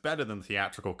 you know, it's better than the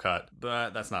theatrical cut,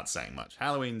 but that's not saying much.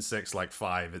 Halloween 6, like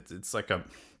 5,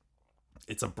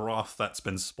 it's a broth that's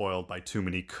been spoiled by too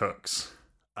many cooks.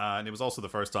 And it was also the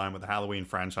first time where the Halloween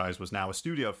franchise was now a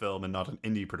studio film and not an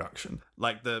indie production.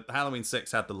 Like, the Halloween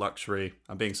 6 had the luxury,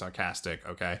 I'm being sarcastic,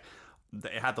 okay?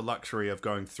 It had the luxury of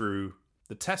going through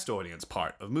the test audience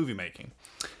part of movie making.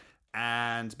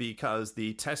 And because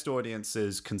the test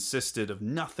audiences consisted of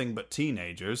nothing but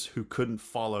teenagers who couldn't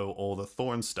follow all the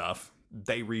Thorn stuff,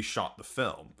 they reshot the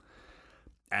film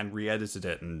and re-edited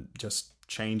it and just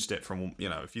changed it from, you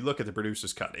know, if you look at the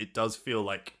producer's cut, it does feel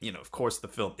like, you know, of course the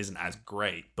film isn't as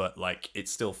great, but, like, it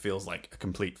still feels like a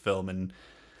complete film, and,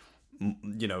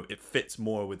 you know, it fits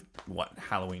more with what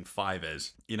Halloween 5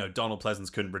 is. You know, Donald Pleasance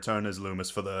couldn't return as Loomis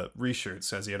for the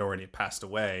reshoots, as he had already passed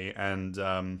away, and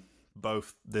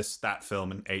both that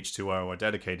film and H2O are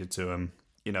dedicated to him.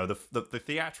 You know, the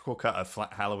theatrical cut of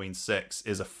Halloween 6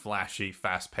 is a flashy,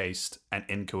 fast-paced, and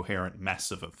incoherent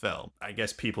mess of a film. I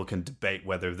guess people can debate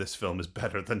whether this film is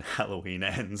better than Halloween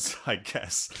Ends, I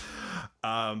guess.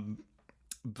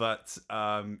 But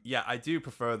yeah, I do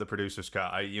prefer the producer's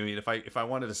cut. I mean, if I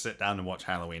wanted to sit down and watch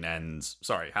Halloween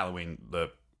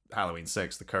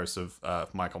 6, The Curse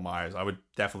of Michael Myers, I would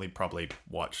definitely probably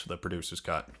watch the producer's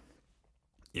cut.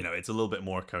 You know, it's a little bit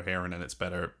more coherent and it's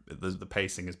better. The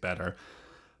pacing is better.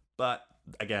 But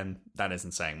again, that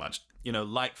isn't saying much. You know,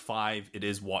 like 5, it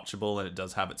is watchable and it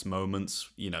does have its moments.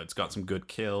 You know, it's got some good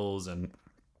kills, and,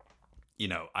 you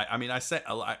know,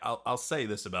 I'll say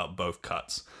this about both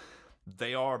cuts.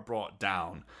 They are brought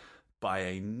down by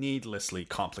a needlessly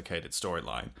complicated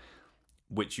storyline,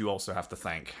 which you also have to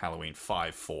thank Halloween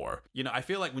 5 for. You know, I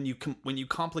feel like when you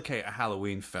complicate a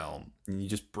Halloween film and you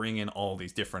just bring in all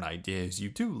these different ideas, you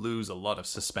do lose a lot of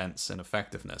suspense and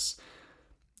effectiveness.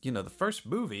 You know, the first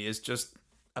movie is just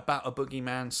about a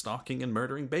boogeyman stalking and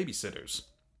murdering babysitters.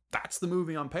 That's the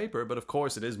movie on paper, but of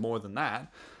course it is more than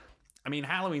that. I mean,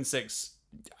 Halloween 6,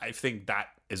 I think that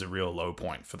is a real low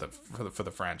point for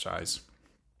the franchise,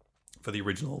 for the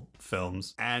original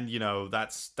films. And, you know,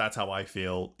 that's how I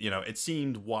feel. You know, it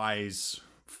seemed wise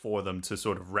for them to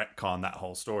sort of retcon that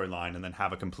whole storyline and then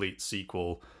have a complete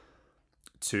sequel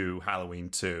to Halloween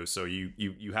 2. So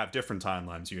you have different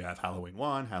timelines. You have Halloween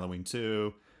 1, Halloween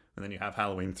 2, and then you have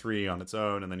Halloween 3 on its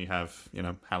own, and then you have, you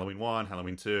know, Halloween 1,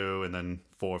 Halloween 2, and then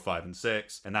 4, 5, and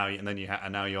 6. And now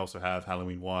you also have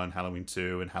Halloween 1, Halloween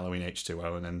 2, and Halloween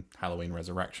H2O, and then Halloween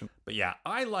Resurrection. But yeah,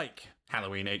 I like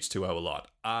Halloween H2O a lot.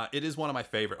 It is one of my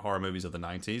favorite horror movies of the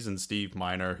 90s, and Steve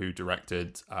Miner, who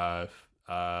directed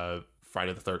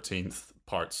Friday the 13th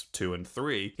parts 2 and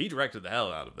 3, he directed the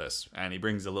hell out of this, and he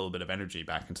brings a little bit of energy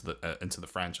back into the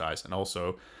franchise, and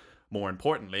also, more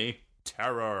importantly,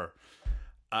 terror.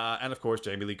 And of course,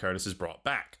 Jamie Lee Curtis is brought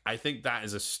back. I think that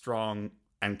is a strong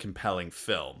and compelling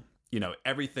film. You know,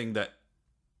 everything that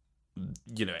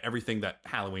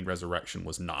Halloween Resurrection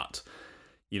was not.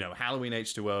 You know, Halloween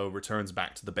H2O returns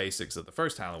back to the basics of the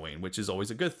first Halloween, which is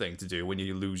always a good thing to do when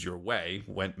you lose your way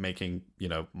when making, you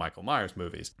know, Michael Myers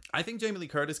movies. I think Jamie Lee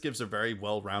Curtis gives a very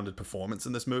well-rounded performance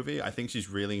in this movie. I think she's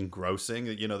really engrossing.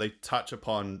 You know, they touch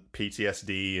upon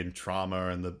PTSD and trauma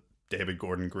and the David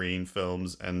Gordon Green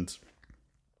films, and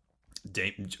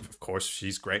of course,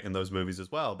 she's great in those movies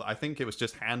as well, but I think it was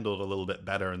just handled a little bit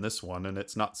better in this one, and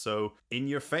it's not so in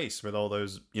your face with all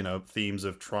those, you know, themes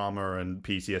of trauma and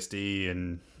PTSD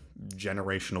and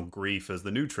generational grief as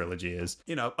the new trilogy is.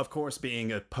 You know, of course,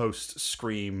 being in a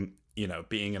post-Scream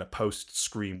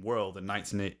world in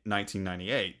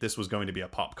 1998, this was going to be a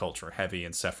pop culture heavy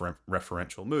and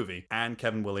self-referential movie, and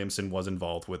Kevin Williamson was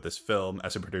involved with this film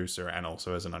as a producer and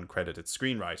also as an uncredited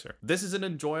screenwriter. This is an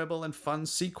enjoyable and fun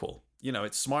sequel. You know,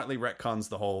 it smartly retcons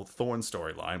the whole Thorn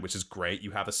storyline, which is great. You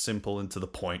have a simple and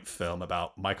to-the-point film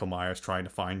about Michael Myers trying to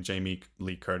find Jamie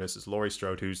Lee Curtis as Laurie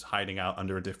Strode, who's hiding out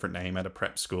under a different name at a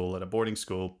prep school, at a boarding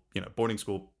school,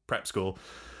 prep school,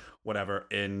 whatever,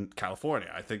 in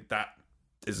California. I think that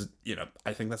is, you know,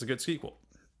 I think that's a good sequel.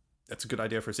 That's a good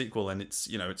idea for a sequel, and it's,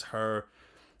 you know, it's her,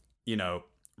 you know,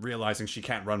 realizing she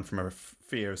can't run from her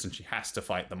fears and she has to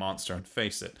fight the monster and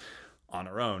face it on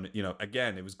her own. You know,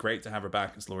 again, it was great to have her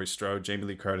back as Laurie Strode. Jamie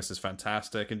Lee Curtis is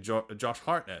fantastic, and Josh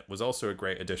Hartnett was also a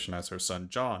great addition as her son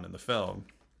John in the film.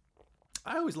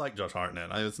 I always like Josh Hartnett.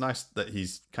 It's nice that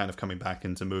he's kind of coming back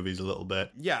into movies a little bit.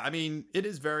 Yeah, I mean, it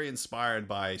is very inspired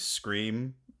by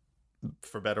Scream,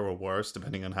 for better or worse,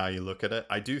 depending on how you look at it.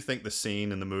 I do think the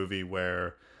scene in the movie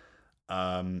where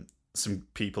some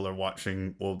people are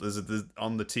watching, well,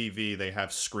 on the TV they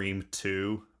have Scream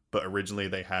 2, but originally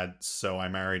they had So I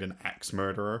Married an Axe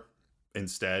Murderer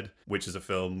instead, which is a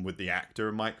film with the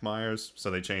actor Mike Myers, so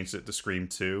they changed it to Scream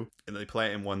 2. And they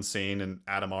play it in one scene, and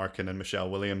Adam Arkin and Michelle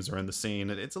Williams are in the scene,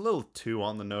 and it's a little too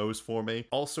on the nose for me.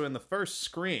 Also, in the first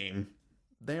Scream,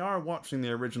 they are watching the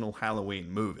original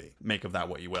Halloween movie. Make of that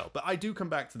what you will. But I do come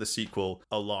back to the sequel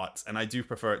a lot, and I do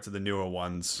prefer it to the newer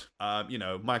ones. You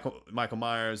know, Michael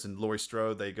Myers and Laurie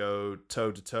Strode, they go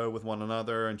toe-to-toe with one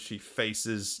another, and she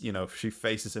faces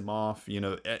him off. You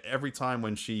know, every time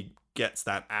when she gets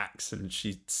that axe and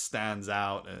she stands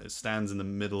in the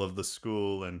middle of the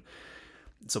school, and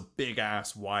it's a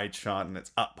big-ass wide shot, and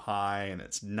it's up high, and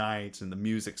it's night, and the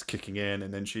music's kicking in,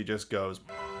 and then she just goes,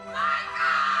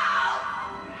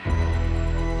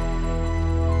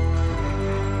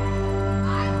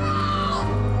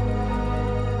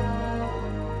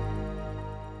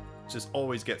 just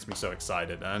always gets me so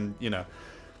excited. And, you know,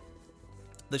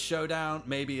 the showdown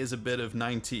maybe is a bit of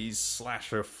 90s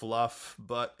slasher fluff,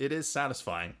 but it is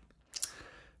satisfying.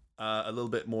 A little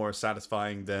bit more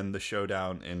satisfying than the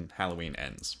showdown in Halloween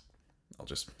Ends. I'll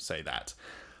just say that.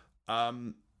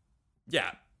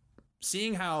 Yeah.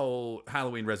 Seeing how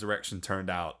Halloween Resurrection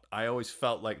turned out, I always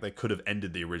felt like they could have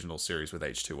ended the original series with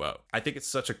H2O. I think it's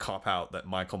such a cop-out that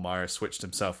Michael Myers switched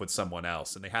himself with someone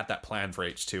else, and they had that plan for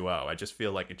H2O. I just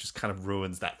feel like it just kind of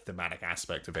ruins that thematic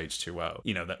aspect of H2O.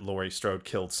 You know, that Laurie Strode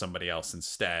killed somebody else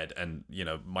instead, and, you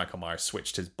know, Michael Myers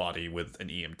switched his body with an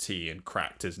EMT and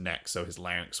cracked his neck so his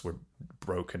larynx were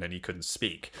broken and he couldn't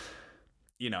speak.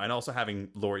 You know, and also having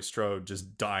Laurie Strode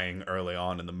just dying early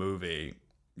on in the movie,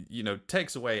 you know,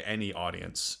 takes away any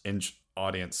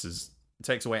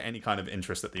takes away any kind of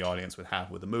interest that the audience would have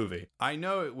with the movie. I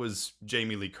know it was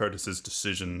Jamie Lee Curtis's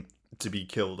decision to be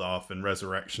killed off, and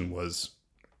Resurrection was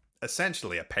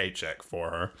essentially a paycheck for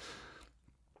her.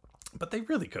 But they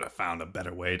really could have found a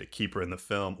better way to keep her in the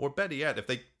film. Or better yet,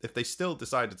 if they still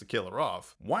decided to kill her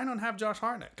off, why not have Josh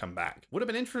Hartnett come back? Would have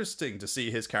been interesting to see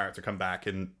his character come back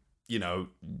and, you know,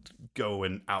 go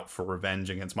and out for revenge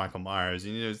against Michael Myers.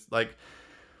 And, you know, it's like,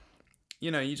 you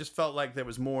know, you just felt like there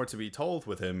was more to be told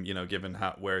with him, you know, given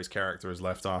where his character was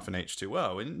left off in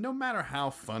H2O. And no matter how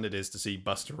fun it is to see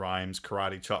Busta Rhymes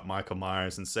karate chop Michael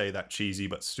Myers and say that cheesy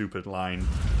but stupid line,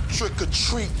 "Trick or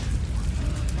treat,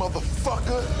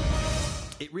 motherfucker."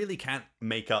 it really can't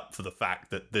make up for the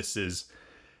fact that this is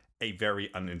a very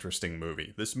uninteresting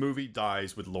movie. This movie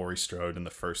dies with Laurie Strode in the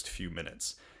first few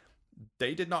minutes.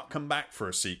 They did not come back for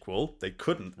a sequel. They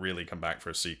couldn't really come back for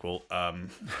a sequel. I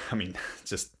mean,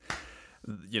 just,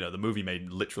 you know, the movie made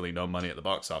literally no money at the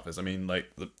box office. I mean, like,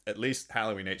 at least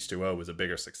Halloween H2O was a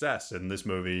bigger success. And this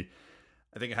movie,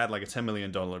 I think it had like a $10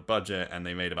 million budget, and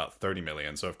they made about $30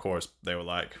 million. So, of course, they were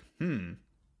like,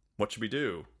 what should we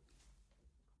do?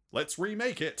 Let's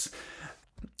remake it.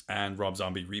 And Rob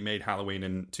Zombie remade Halloween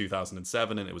in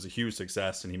 2007, and it was a huge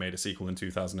success. And he made a sequel in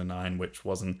 2009, which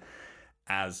wasn't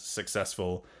as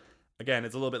successful. Again,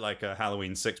 it's a little bit like a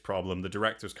Halloween 6 problem. The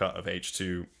director's cut of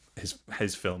H2,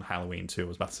 his film Halloween 2, I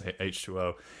was about to say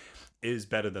H2O, is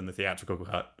better than the theatrical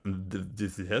cut.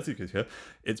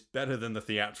 It's better than the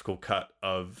theatrical cut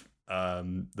of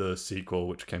the sequel,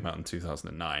 which came out in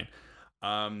 2009.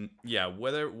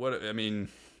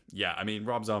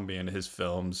 Rob Zombie and his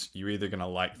films, you're either going to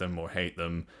like them or hate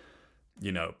them.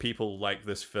 You know, people like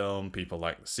this film, people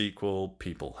like the sequel,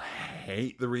 people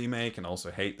hate the remake and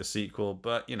also hate the sequel.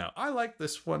 But, you know, I like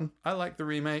this one. I like the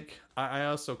remake. I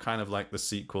also kind of like the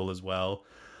sequel as well.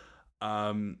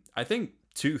 I think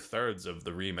 2/3 of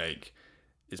the remake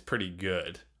is pretty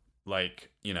good.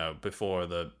 Like, you know, before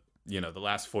the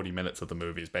last 40 minutes of the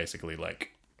movie is basically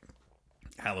like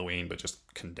Halloween, but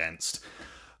just condensed.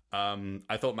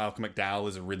 I thought Malcolm McDowell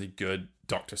is a really good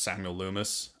Dr. Samuel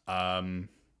Loomis.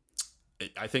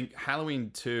 I think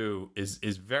Halloween 2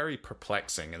 is very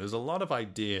perplexing, and there's a lot of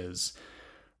ideas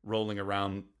rolling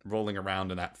around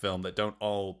in that film that don't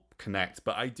all connect.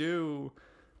 But I do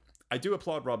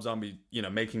applaud Rob Zombie, you know,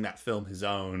 making that film his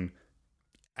own,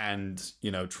 and,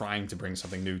 you know, trying to bring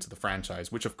something new to the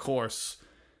franchise, which of course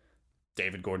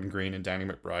David Gordon Green and Danny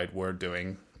McBride were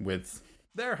doing with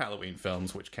their Halloween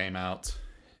films, which came out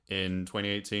in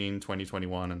 2018,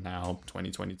 2021, and now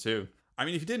 2022. I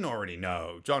mean, if you didn't already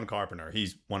know, John Carpenter,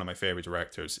 he's one of my favorite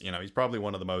directors. You know, he's probably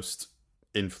one of the most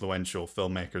influential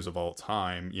filmmakers of all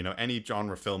time. You know, any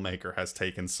genre filmmaker has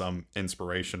taken some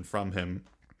inspiration from him.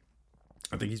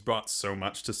 I think he's brought so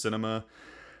much to cinema,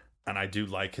 and I do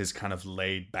like his kind of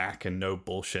laid back and no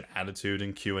bullshit attitude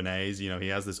in Q&As. You know, he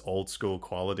has this old school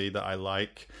quality that I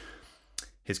like.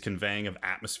 His conveying of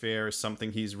atmosphere is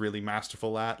something he's really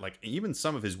masterful at. Like, even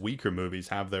some of his weaker movies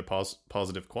have their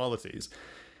positive qualities.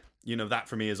 You know, that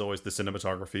for me is always the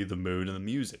cinematography, the mood, and the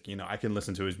music. You know, I can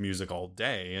listen to his music all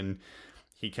day, and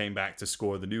he came back to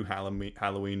score the new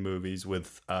Halloween movies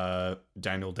with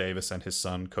Daniel Davis and his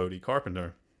son, Cody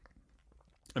Carpenter.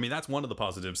 I mean, that's one of the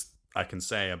positives I can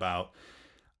say about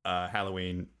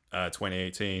Halloween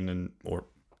 2018, or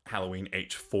Halloween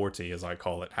H40, as I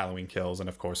call it. Halloween Kills, and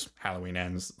of course, Halloween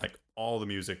Ends. Like, all the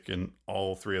music in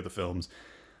all three of the films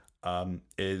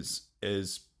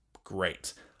is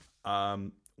great.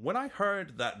 When I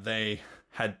heard that they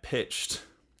had pitched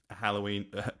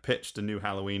a new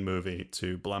Halloween movie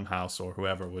to Blumhouse or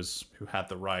who had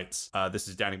the rights, this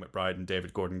is Danny McBride and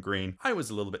David Gordon Green, I was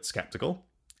a little bit skeptical.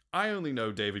 I only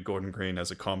know David Gordon Green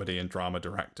as a comedy and drama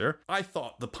director. I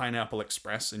thought the Pineapple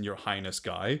Express and Your Highness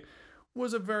guy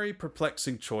was a very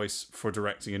perplexing choice for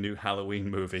directing a new Halloween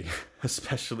movie,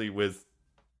 especially with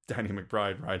Danny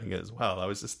McBride writing it as well. I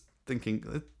was just thinking,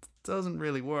 it doesn't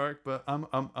really work, but I'm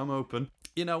open.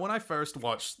 You know, when I first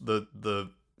watched the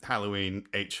Halloween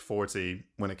H40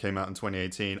 when it came out in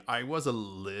 2018, I was a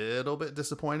little bit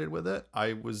disappointed with it. I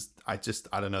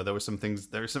don't know, there were some things,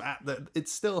 it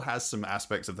still has some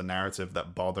aspects of the narrative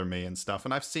that bother me and stuff,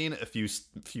 and I've seen it a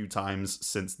few times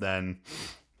since then,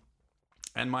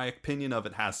 and my opinion of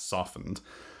it has softened.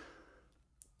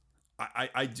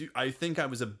 I think I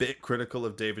was a bit critical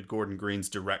of David Gordon Green's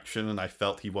direction, and I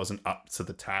felt he wasn't up to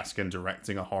the task in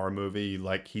directing a horror movie.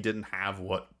 Like, he didn't have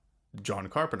what John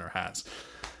Carpenter has.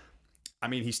 I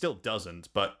mean, he still doesn't,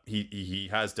 but he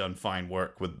has done fine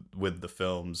work with the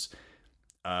films.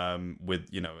 With,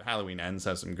 you know, Halloween Ends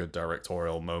has some good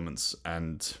directorial moments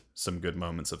and some good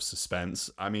moments of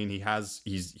suspense. I mean, he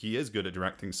is good at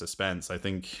directing suspense. I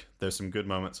think there's some good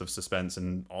moments of suspense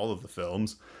in all of the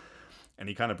films. And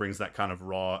he kind of brings that kind of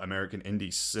raw American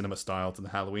indie cinema style to the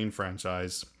Halloween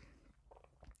franchise.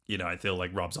 You know, I feel like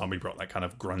Rob Zombie brought that kind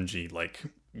of grungy, like,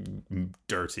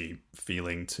 dirty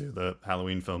feeling to the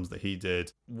Halloween films that he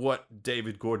did. What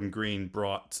David Gordon Green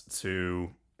brought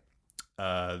to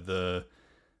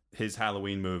his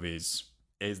Halloween movies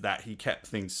is that he kept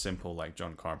things simple like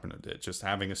John Carpenter did, just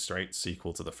having a straight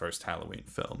sequel to the first Halloween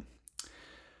film.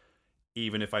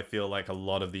 Even if I feel like a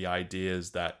lot of the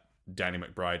ideas that Danny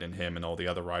McBride and him and all the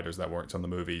other writers that worked on the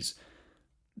movies,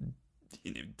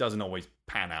 it doesn't always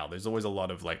pan out. There's always a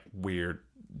lot of, like, weird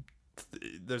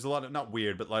there's a lot of, not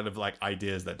weird, but a lot of like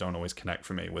ideas that don't always connect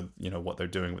for me with, you know, what they're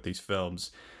doing with these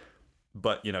films.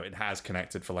 But, you know, it has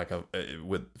connected for like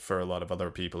for a lot of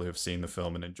other people who have seen the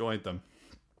film and enjoyed them.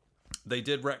 They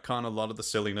did retcon a lot of the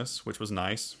silliness, which was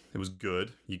nice. It was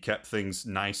good. You kept things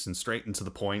nice and straight and to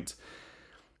the point.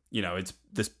 You know, it's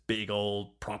this big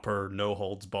old proper no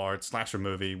holds barred slasher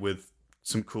movie with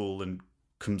some cool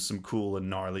and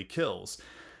gnarly kills.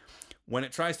 When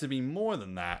it tries to be more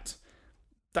than that,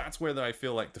 that's where I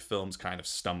feel like the films kind of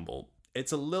stumble.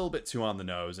 It's a little bit too on the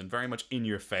nose and very much in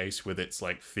your face with its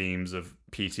like themes of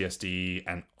PTSD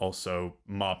and also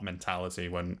mob mentality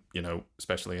when, you know,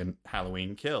 especially in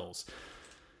Halloween Kills.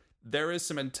 There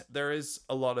is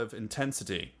a lot of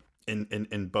intensity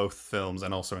in both films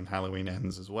and also in Halloween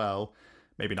Ends as well.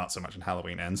 Maybe not so much in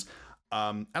Halloween Ends.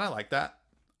 And I like that.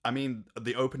 I mean,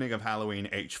 the opening of Halloween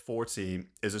H40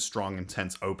 is a strong,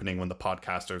 intense opening when the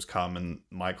podcasters come and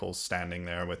Michael's standing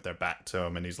there with their back to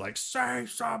him and he's like, say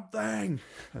something!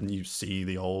 And you see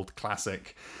the old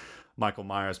classic Michael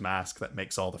Myers mask that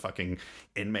makes all the fucking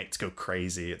inmates go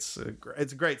crazy. It's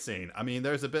a great scene. I mean,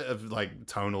 there's a bit of like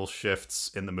tonal shifts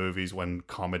in the movies when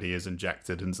comedy is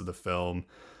injected into the film,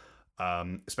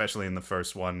 especially in the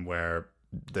first one where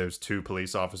there's two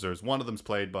police officers. One of them's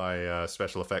played by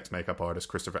special effects makeup artist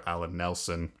Christopher Allen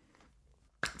Nelson.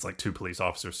 It's like two police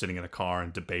officers sitting in a car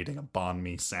and debating a banh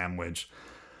mi sandwich.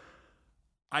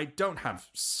 I don't have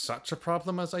such a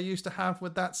problem as I used to have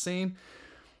with that scene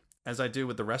as I do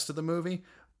with the rest of the movie,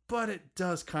 but it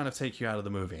does kind of take you out of the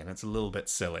movie, and it's a little bit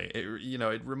silly.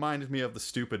 It reminded me of the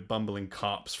stupid bumbling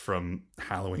cops from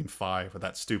Halloween 5 with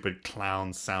that stupid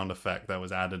clown sound effect that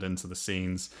was added into the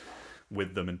scenes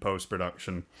with them in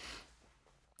post-production.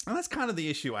 And that's kind of the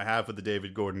issue I have with the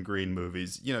David Gordon Green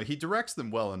movies. You know, he directs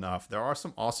them well enough. There are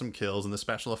some awesome kills and the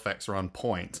special effects are on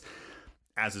point,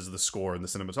 as is the score and the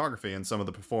cinematography, and some of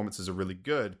the performances are really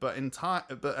good. But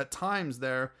at times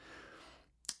there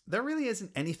really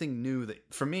isn't anything new that,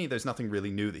 for me, there's nothing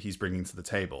really new that he's bringing to the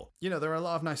table. You know, there are a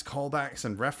lot of nice callbacks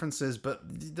and references, but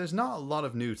there's not a lot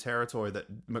of new territory that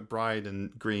McBride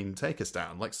and Green take us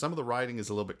down. Like, some of the writing is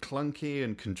a little bit clunky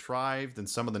and contrived, and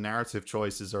some of the narrative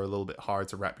choices are a little bit hard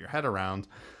to wrap your head around.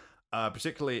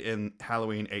 Particularly in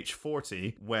Halloween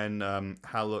H40, when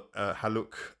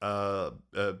Haluk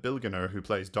Bilginer, who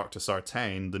plays Dr.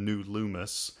 Sartain, the new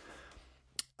Loomis,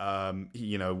 all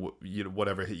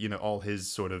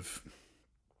his sort of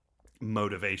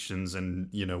motivations and,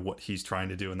 you know, what he's trying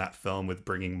to do in that film with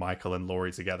bringing Michael and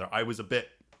Laurie together. I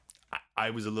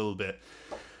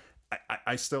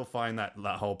still find that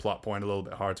whole plot point a little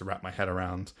bit hard to wrap my head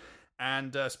around.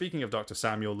 And speaking of Dr.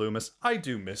 Samuel Loomis, I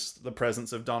do miss the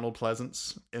presence of Donald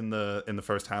Pleasance in the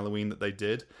first Halloween that they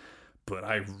did, but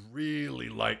I really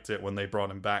liked it when they brought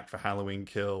him back for Halloween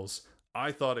Kills.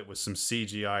 I thought it was some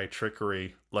CGI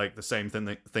trickery, like the same thing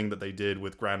that they did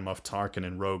with Grand Moff Tarkin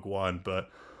in Rogue One, but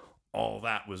all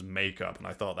that was makeup, and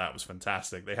I thought that was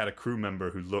fantastic. They had a crew member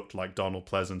who looked like Donald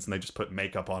Pleasance, and they just put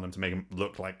makeup on him to make him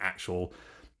look like actual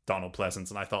Donald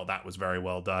Pleasance, and I thought that was very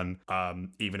well done,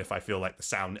 even if I feel like the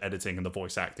sound editing and the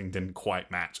voice acting didn't quite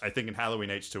match. I think in Halloween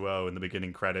H2O, in the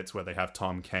beginning credits where they have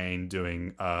Tom Kane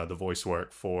doing the voice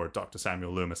work for Dr.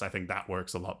 Samuel Loomis, I think that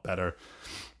works a lot better.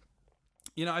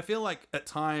 You know, I feel like at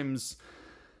times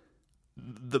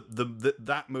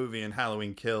that movie and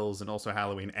Halloween Kills and also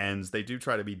Halloween Ends, they do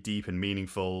try to be deep and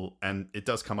meaningful, and it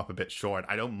does come up a bit short.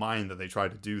 I don't mind that they try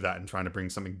to do that and trying to bring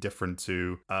something different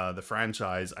to the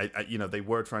franchise. They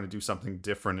were trying to do something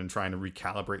different and trying to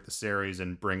recalibrate the series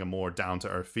and bring a more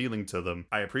down-to-earth feeling to them.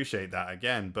 I appreciate that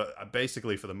again, but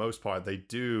basically for the most part, they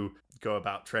do go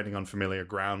about treading on familiar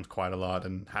ground quite a lot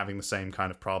and having the same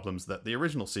kind of problems that the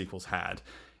original sequels had.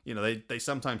 You know, they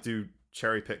sometimes do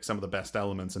cherry pick some of the best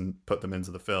elements and put them into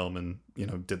the film and, you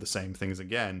know, did the same things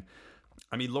again.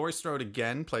 I mean, Laurie Strode,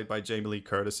 again, played by Jamie Lee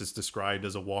Curtis, is described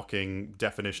as a walking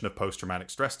definition of post-traumatic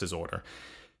stress disorder.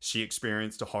 She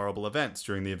experienced a horrible event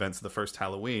during the events of the first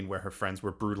Halloween where her friends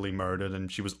were brutally murdered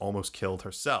and she was almost killed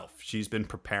herself. She's been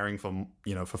preparing for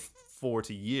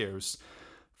 40 years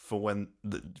for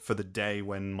the day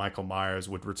when Michael Myers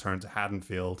would return to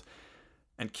Haddonfield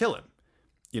and kill him,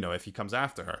 you know, if he comes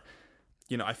after her.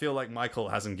 You know, I feel like Michael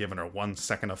hasn't given her 1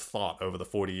 second of thought over the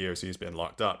 40 years he's been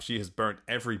locked up. She has burnt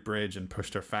every bridge and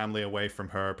pushed her family away from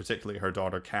her, particularly her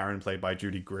daughter Karen, played by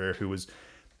Judy Greer, who was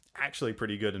actually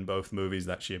pretty good in both movies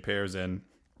that she appears in.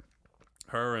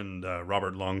 Her and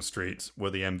Robert Longstreet were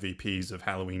the MVPs of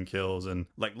Halloween Kills, and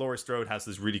like Laurie Strode has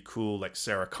this really cool like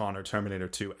Sarah Connor Terminator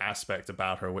 2 aspect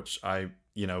about her, which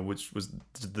was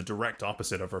the direct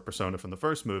opposite of her persona from the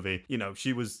first movie. You know,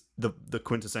 she was the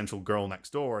quintessential girl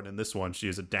next door, and in this one she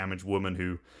is a damaged woman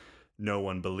who no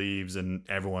one believes, and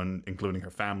everyone, including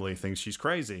her family, thinks she's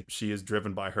crazy. She is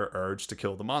driven by her urge to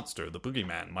kill the monster, the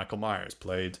boogeyman, Michael Myers,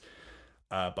 played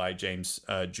by James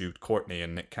Jude Courtney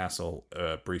and Nick Castle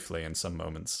briefly in some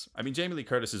moments. I mean, Jamie Lee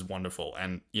Curtis is wonderful,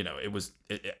 and you know,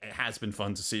 it has been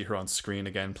fun to see her on screen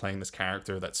again, playing this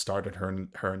character that started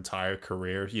her entire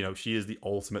career. You know, she is the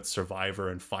ultimate survivor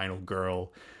and final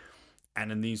girl,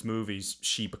 and in these movies,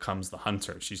 she becomes the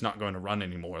hunter. She's not going to run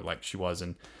anymore like she was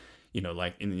in, you know,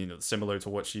 like in, you know, similar to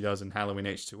what she does in Halloween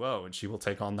H2O, and she will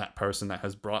take on that person that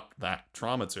has brought that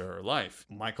trauma to her life.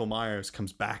 Michael Myers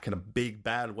comes back in a big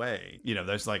bad way. You know,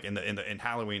 there's like in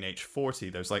Halloween H40,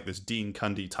 there's like this Dean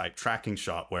Cundy type tracking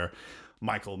shot where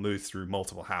Michael moves through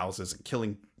multiple houses and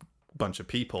killing a bunch of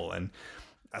people, and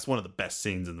that's one of the best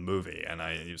scenes in the movie. And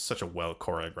it was such a well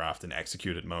choreographed and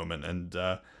executed moment, and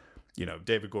you know,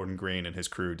 David Gordon Green and his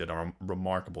crew did a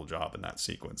remarkable job in that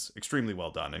sequence. Extremely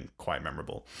well done and quite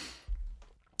memorable.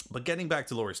 But getting back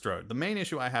to Laurie Strode, the main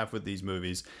issue I have with these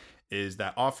movies is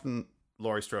that often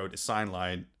Laurie Strode is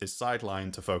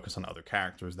sidelined to focus on other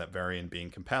characters that vary in being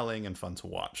compelling and fun to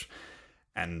watch,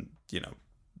 and you know,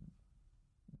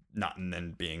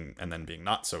 being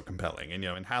not so compelling. And you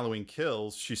know, in Halloween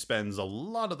Kills, she spends a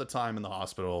lot of the time in the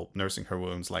hospital nursing her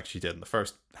wounds, like she did in the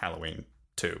first Halloween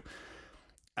 2.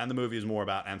 And the movie is more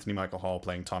about Anthony Michael Hall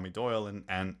playing Tommy Doyle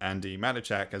and Andy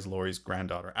Matichak as Laurie's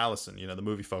granddaughter Allison. You know, the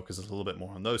movie focuses a little bit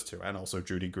more on those two, and also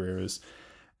Judy Greer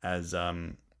as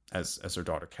her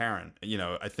daughter Karen. You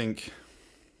know, I think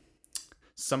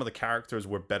some of the characters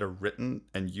were better written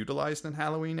and utilized in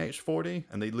Halloween H40,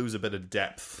 and they lose a bit of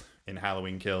depth in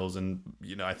Halloween Kills. And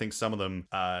you know, I think some of them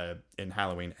in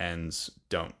Halloween Ends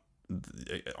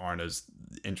aren't as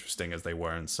interesting as they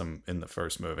were in the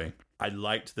first movie. I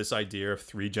liked this idea of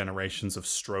 3 generations of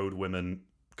Strode women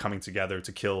coming together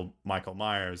to kill Michael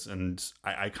Myers, and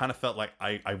I kind of felt like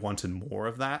I wanted more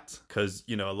of that, because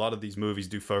you know, a lot of these movies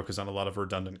do focus on a lot of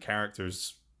redundant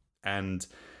characters, and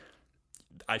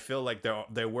I feel like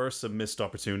there were some missed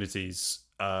opportunities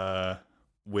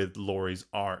with Laurie's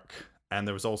arc. And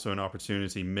there was also an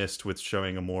opportunity missed with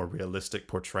showing a more realistic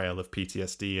portrayal of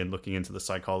PTSD and looking into the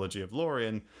psychology of Laurie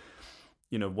and,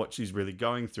 you know, what she's really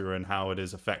going through and how it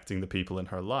is affecting the people in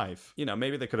her life. You know,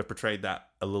 maybe they could have portrayed that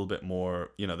a little bit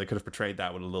more, you know, they could have portrayed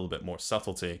that with a little bit more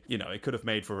subtlety. You know, it could have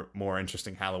made for a more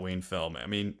interesting Halloween film. I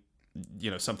mean,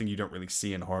 you know, something you don't really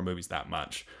see in horror movies that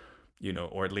much, you know,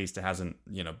 or at least it hasn't,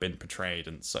 you know, been portrayed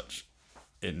in such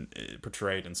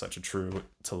a true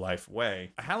to life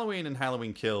way. Halloween and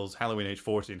Halloween Kills, Halloween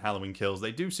H40 and Halloween Kills,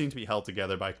 they do seem to be held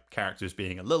together by characters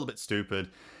being a little bit stupid,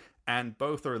 and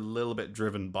both are a little bit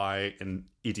driven by an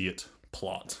idiot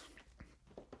plot.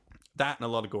 That and a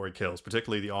lot of gory kills,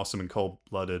 particularly the awesome and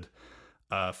cold-blooded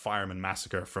fireman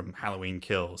massacre from Halloween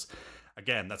Kills.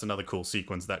 Again, that's another cool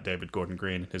sequence that David Gordon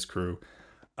Green and his crew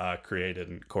created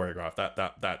and choreographed.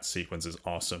 That sequence is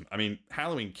awesome. I mean,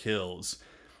 Halloween Kills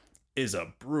is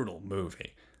a brutal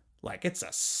movie. Like, it's a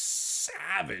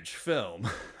savage film,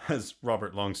 as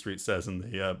Robert Longstreet says in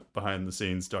the behind the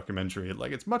scenes documentary.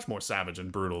 Like, it's much more savage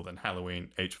and brutal than Halloween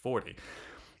H40.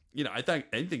 You know, I think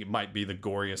it might be the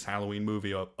goriest Halloween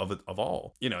movie of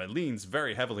all. You know, it leans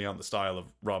very heavily on the style of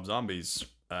Rob Zombie's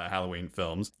Halloween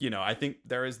films. You know, I think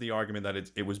there is the argument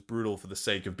that it was brutal for the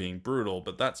sake of being brutal,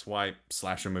 but that's why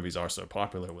slasher movies are so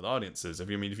popular with audiences. If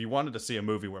you wanted to see a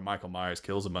movie where Michael Myers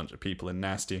kills a bunch of people in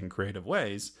nasty and creative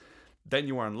ways, then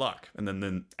you are in luck.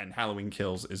 And Halloween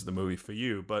Kills is the movie for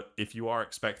you. But if you are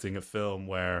expecting a film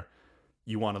where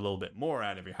you want a little bit more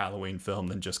out of your Halloween film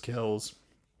than just kills,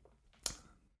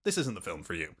 this isn't the film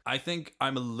for you. I think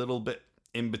I'm a little bit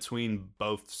in between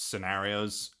both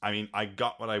scenarios. I mean, I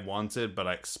got what I wanted, but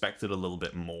I expected a little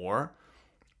bit more.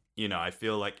 You know, I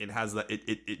feel like it has that.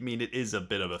 It is a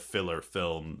bit of a filler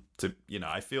film.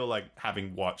 I feel like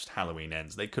having watched Halloween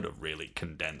Ends, they could have really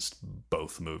condensed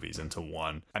both movies into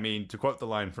one. I mean, to quote the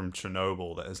line from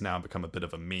Chernobyl that has now become a bit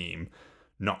of a meme,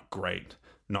 not great,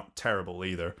 not terrible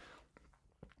either.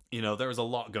 You know, there is a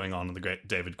lot going on in the great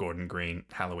David Gordon Green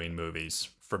Halloween movies,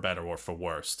 for better or for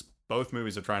worse. Both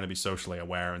movies are trying to be socially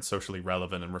aware and socially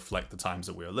relevant and reflect the times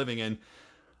that we are living in.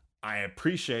 I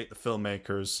appreciate the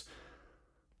filmmakers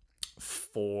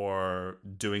for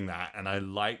doing that, and I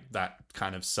like that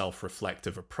kind of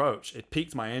self-reflective approach. It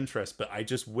piqued my interest, but I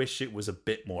just wish it was a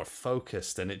bit more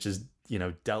focused and it just, you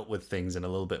know, dealt with things in a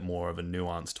little bit more of a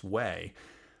nuanced way.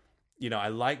 You know, I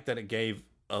like that it gave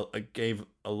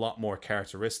a lot more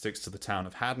characteristics to the town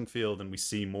of Haddonfield, and we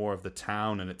see more of the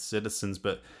town and its citizens,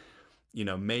 but You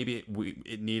know, maybe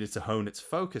it needed to hone its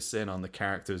focus in on the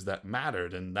characters that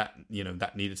mattered, and that, you know,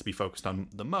 that needed to be focused on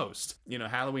the most. You know,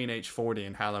 Halloween H40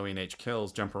 and Halloween H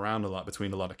Kills jump around a lot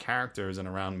between a lot of characters and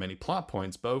around many plot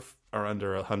points. Both are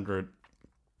under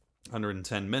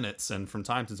 110 minutes, and from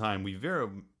time to time we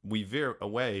veer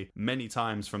away many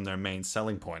times from their main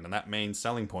selling point, and that main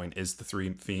selling point is the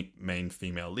three main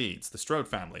female leads, the Strode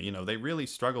family. You know, they really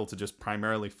struggle to just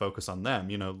primarily focus on them.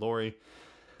 You know, Laurie,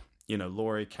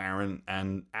 Karen,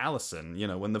 and Allison. You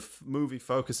know, when the movie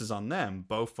focuses on them,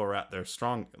 both are at their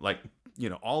strong, like, you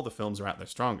know, all the films are at their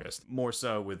strongest. More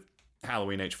so with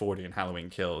Halloween H40 and Halloween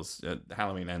Kills.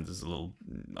 Halloween Ends is a little,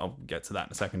 I'll get to that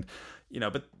in a second. You know,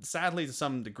 but sadly, to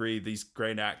some degree, these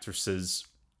great actresses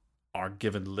are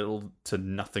given little to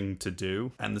nothing to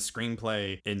do, and the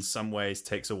screenplay in some ways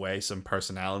takes away some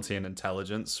personality and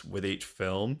intelligence with each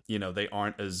film. You know, they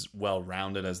aren't as well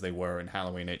rounded as they were in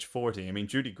Halloween H40. I mean,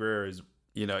 Judy Greer is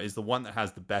the one that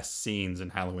has the best scenes in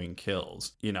Halloween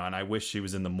Kills. You know, and I wish she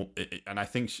was in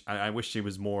I wish she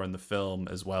was more in the film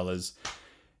as well as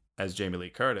Jamie Lee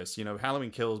Curtis. You know,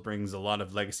 Halloween Kills brings a lot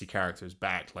of legacy characters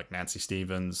back, like Nancy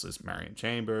Stevens as Marion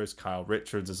Chambers, Kyle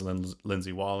Richards as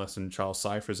Lindsay Wallace, and Charles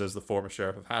Cyphers as the former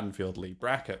sheriff of Haddonfield, Lee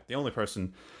Brackett. The only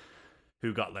person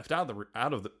who got left out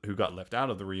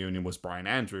of the reunion was Brian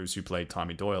Andrews, who played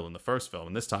Tommy Doyle in the first film,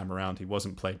 and this time around he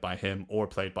wasn't played by him or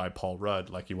played by Paul Rudd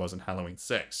like he was in Halloween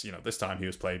 6. You know, this time he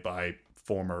was played by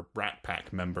former Brat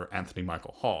Pack member Anthony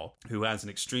Michael Hall, who has an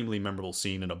extremely memorable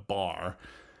scene in a bar,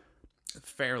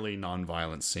 fairly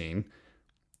non-violent scene,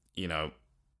 you know,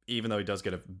 even though he does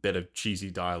get a bit of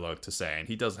cheesy dialogue to say, and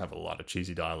he does have a lot of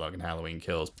cheesy dialogue in Halloween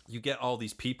Kills. You get all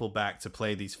these people back to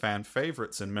play these fan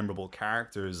favorites and memorable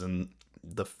characters, and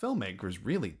the filmmakers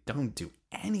really don't do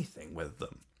anything with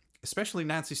them. Especially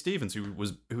Nancy Stevens, who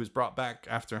was brought back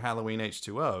after Halloween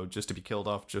H2O just to be killed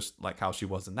off, just like how she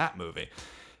was in that movie.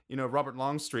 You know, Robert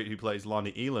Longstreet, who plays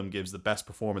Lonnie Elam, gives the best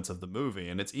performance of the movie,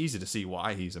 and it's easy to see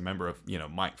why he's a member of, you know,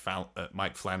 Mike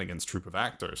Flanagan's troupe of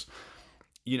actors.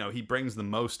 You know, he brings the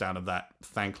most out of that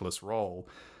thankless role,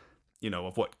 you know,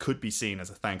 of what could be seen as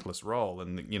a thankless role,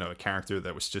 and, you know, a character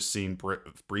that was just seen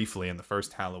briefly in the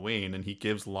first Halloween, and he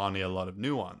gives Lonnie a lot of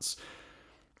nuance,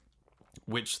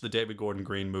 which the David Gordon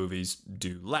Green movies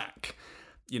do lack.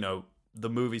 You know, the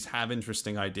movies have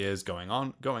interesting ideas going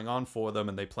on for them,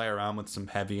 and they play around with some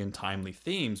heavy and timely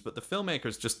themes, but the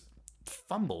filmmakers just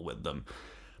fumble with them.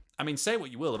 I mean, say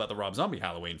what you will about the Rob Zombie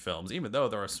Halloween films, even though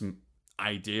there are some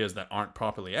ideas that aren't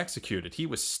properly executed, he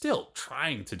was still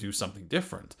trying to do something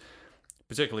different,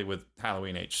 particularly with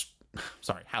Halloween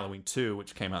 2,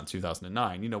 which came out in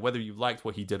 2009. You know, whether you liked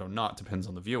what he did or not depends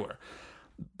on the viewer.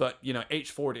 But, you know,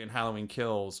 H40 and Halloween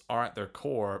Kills are at their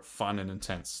core fun and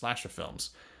intense slasher films.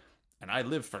 And I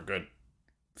live for good,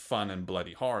 fun and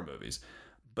bloody horror movies.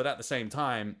 But at the same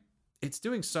time, it's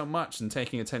doing so much and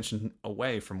taking attention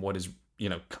away from what is, you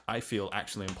know, I feel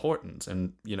actually important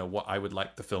and, you know, what I would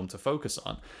like the film to focus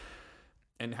on.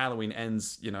 And Halloween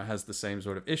Ends, you know, has the same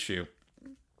sort of issue.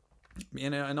 You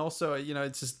know, and also, you know,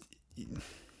 it's just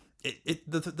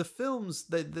the films,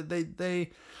 they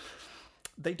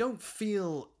don't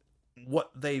feel what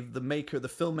the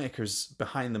filmmakers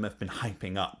behind them have been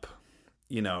hyping up.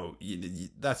 You know,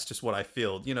 that's just what I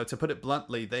feel. You know, to put it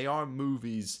bluntly, they are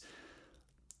movies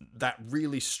that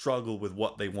really struggle with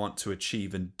what they want to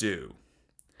achieve and do.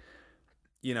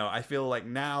 You know, I feel like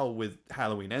now with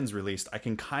Halloween Ends released, I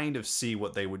can kind of see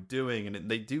what they were doing, and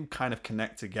they do kind of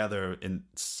connect together in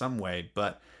some way.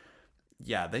 But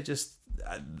yeah, they just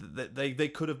they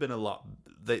could have been a lot.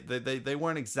 They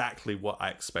weren't exactly what I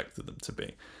expected them to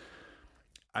be.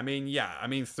 I mean, yeah,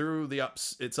 through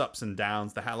its ups and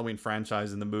downs, the Halloween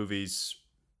franchise and the movies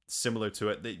similar to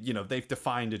it, they've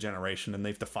defined a generation, and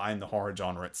they've defined the horror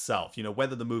genre itself. You know,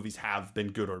 whether the movies have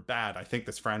been good or bad, I think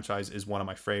this franchise is one of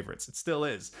my favorites. It still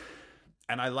is.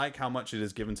 And I like how much it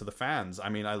is given to the fans. I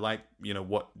mean, I like, you know,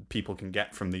 what people can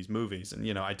get from these movies. And,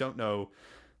 you know, I don't know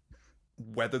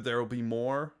whether there will be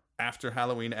more after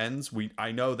Halloween Ends.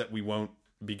 I know that we won't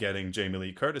be getting Jamie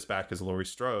Lee Curtis back as Laurie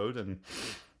Strode, and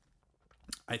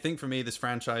I think for me, this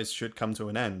franchise should come to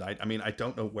an end. I mean, I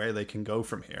don't know where they can go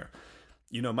from here.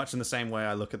 You know, much in the same way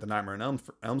I look at the Nightmare on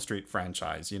Elm Street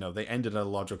franchise. You know, they ended at a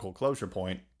logical closure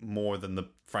point more than the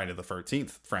Friday the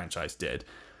 13th franchise did.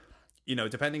 You know,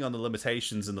 depending on the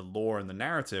limitations in the lore and the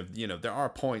narrative, you know, there are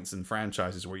points in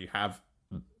franchises where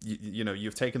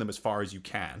you've taken them as far as you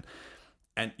can.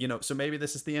 And, you know, so maybe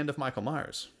this is the end of Michael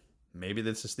Myers. Maybe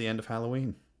this is the end of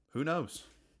Halloween. Who knows?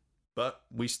 But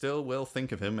we still will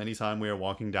think of him anytime we are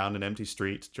walking down an empty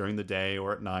street during the day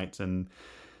or at night, and,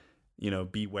 you know,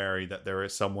 be wary that there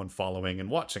is someone following and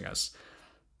watching us.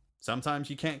 Sometimes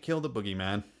you can't kill the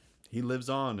boogeyman. He lives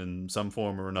on in some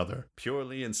form or another,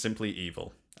 purely and simply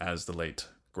evil, as the late,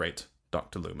 great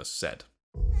Dr. Loomis said.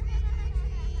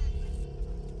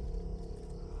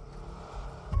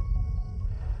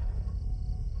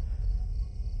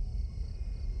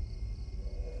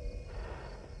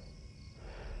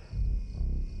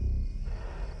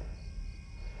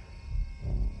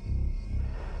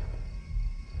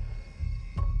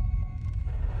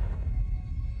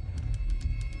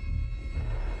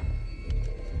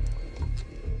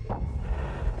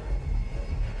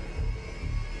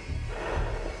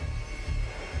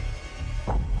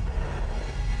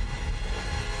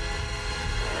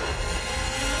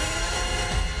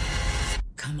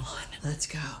 Come on, let's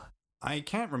go. I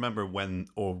can't remember when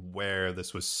or where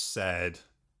this was said.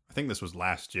 I think this was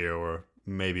last year or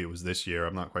maybe it was this year.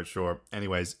 I'm not quite sure.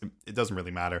 Anyways, it doesn't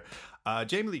really matter.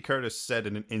 Jamie Lee Curtis said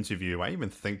in an interview, I even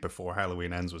think before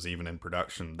Halloween Ends was even in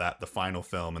production, that the final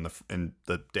film in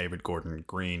the David Gordon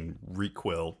Green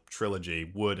requel trilogy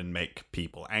would and make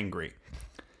people angry.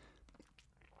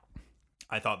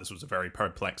 I thought this was a very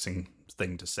perplexing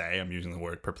thing to say. I'm using the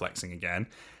word perplexing again.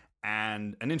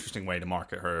 And an interesting way to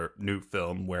market her new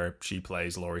film where she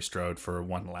plays Laurie Strode for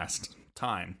one last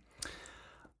time.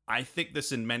 I think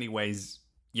this in many ways,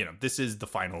 this is the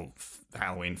final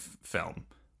Halloween film,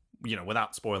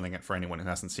 without spoiling it for anyone who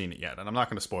hasn't seen it yet. And I'm not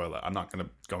going to spoil it. I'm not going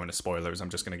to go into spoilers. I'm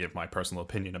just going to give my personal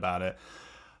opinion about it.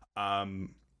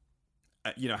 Having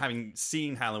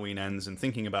seen Halloween Ends and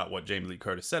thinking about what Jamie Lee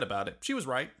Curtis said about it, she was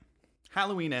right.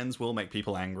 Halloween Ends will make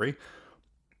people angry.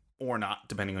 Or not,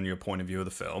 depending on your point of view of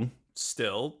the film.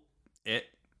 Still, it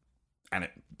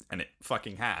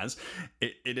fucking has,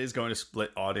 it is going to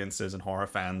split audiences and horror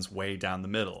fans way down the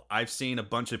middle. I've seen a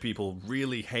bunch of people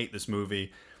really hate this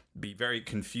movie, be very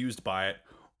confused by it,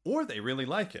 or they really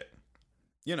like it.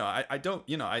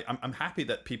 I'm happy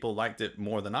that people liked it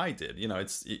more than I did.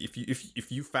 It's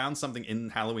if you found something in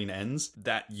Halloween Ends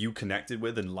that you connected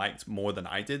with and liked more than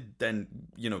I did, then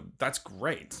that's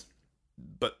great.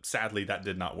 But sadly, that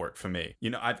did not work for me.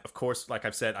 Of course, like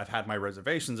I've said, I've had my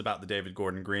reservations about the David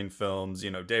Gordon Green films.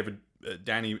 David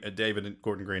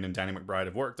Gordon Green and Danny McBride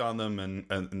have worked on them, and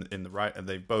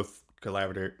they both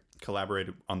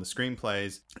collaborated on the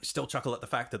screenplays. I still chuckle at the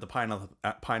fact that the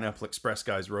Pineapple Express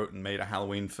guys wrote and made a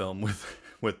Halloween film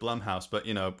with Blumhouse. But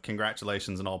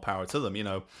congratulations and all power to them.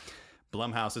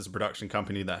 Blumhouse is a production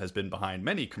company that has been behind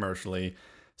many commercially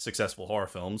successful horror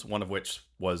films, one of which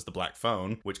was The Black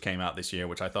Phone, which came out this year,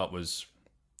 which I thought was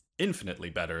infinitely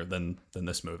better than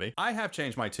this movie. I have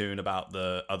changed my tune about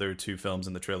the other two films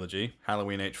in the trilogy,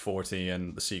 Halloween H40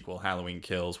 and the sequel Halloween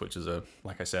Kills, which is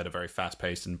like I said, a very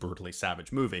fast-paced and brutally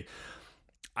savage movie.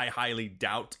 I highly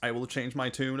doubt I will change my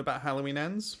tune about Halloween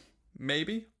Ends.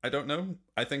 Maybe. I don't know.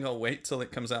 I think I'll wait till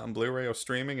it comes out on Blu-ray or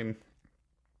streaming and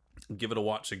give it a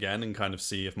watch again and kind of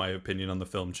see if my opinion on the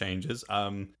film changes.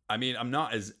 I'm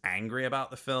not as angry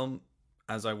about the film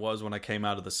as I was when I came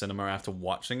out of the cinema after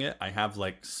watching it. I have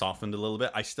softened a little bit.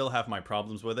 I still have my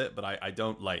problems with it, but I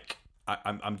don't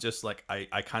I'm just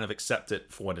I kind of accept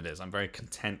it for what it is. I'm very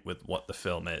content with what the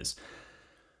film is.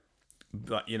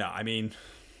 But maybe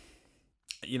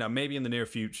in the near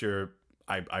future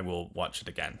I will watch it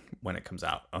again when it comes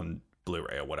out on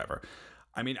Blu-ray or whatever.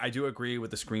 I do agree with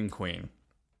the Scream Queen.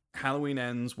 Halloween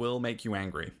Ends will make you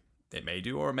angry. It may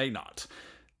do or it may not.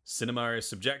 Cinema is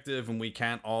subjective and we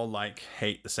can't all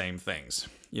hate the same things.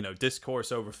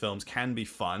 Discourse over films can be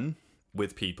fun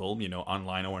with people,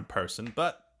 online or in person,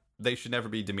 but they should never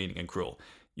be demeaning and cruel.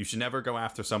 You should never go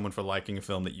after someone for liking a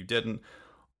film that you didn't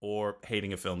or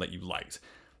hating a film that you liked.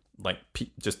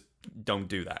 Just don't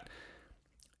do that.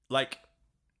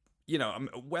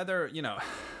 Whether,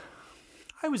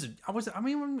 I was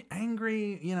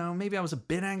angry, maybe I was a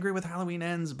bit angry with Halloween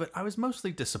Ends, but I was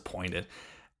mostly disappointed.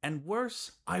 And worse,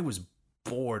 I was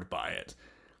bored by it.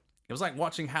 It was like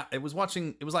watching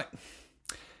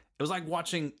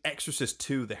Exorcist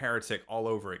 2: The Heretic all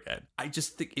over again. I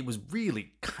just think it was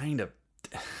really kind of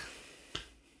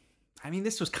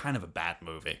this was kind of a bad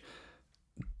movie.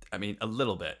 A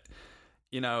little bit.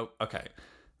 Okay.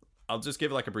 I'll just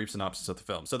give a brief synopsis of the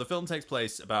film. So the film takes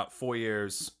place about 4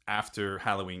 years after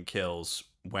Halloween Kills,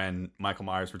 when Michael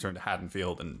Myers returned to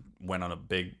Haddonfield and went on a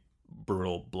big,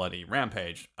 brutal, bloody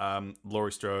rampage.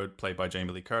 Laurie Strode, played by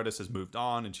Jamie Lee Curtis, has moved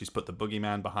on, and she's put the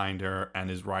boogeyman behind her and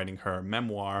is writing her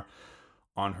memoir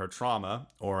on her trauma,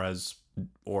 or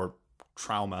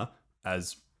trauma,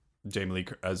 as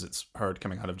it's heard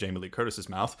coming out of Jamie Lee Curtis's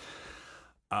mouth.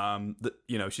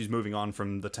 She's moving on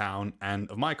from the town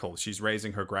and of Michael. She's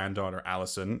raising her granddaughter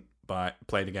Allison,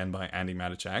 played again by Andy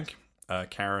Matichak,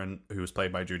 Karen, who was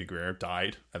played by Judy Greer,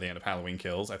 died at the end of Halloween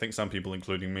Kills. I think some people,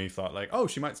 including me, thought like, oh,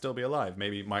 she might still be alive.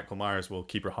 Maybe Michael Myers will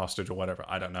keep her hostage or whatever.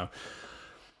 I don't know.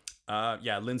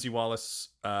 Lindsay Wallace,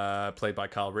 played by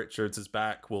Kyle Richards, is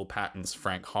back. Will Patton's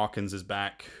Frank Hawkins is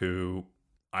back, who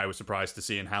I was surprised to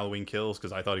see in Halloween Kills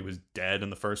because I thought he was dead in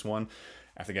the first one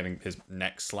after getting his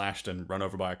neck slashed and run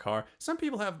over by a car. Some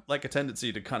people have like a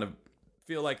tendency to kind of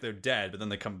feel like they're dead, but then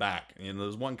they come back. You know,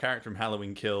 there's one character from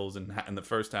Halloween Kills and in the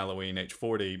first Halloween, age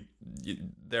 40.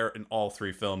 They're in all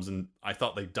three films, and I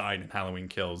thought they died in Halloween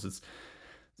Kills. It's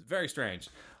very strange.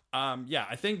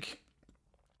 I think,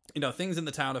 you know, things in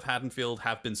the town of Haddonfield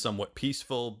have been somewhat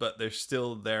peaceful, but there's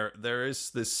still there is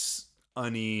this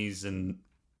unease, and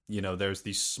you know, there's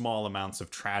these small amounts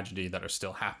of tragedy that are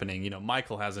still happening. You know,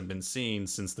 Michael hasn't been seen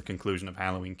since the conclusion of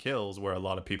Halloween Kills, where a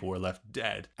lot of people were left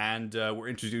dead. And we're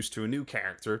introduced to a new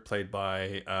character played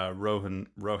by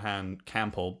Rohan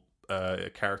Campbell, a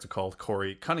character called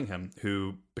Corey Cunningham,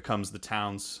 who becomes the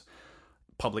town's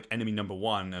public enemy number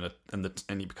one,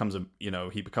 and he becomes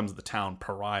the town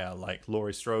pariah, like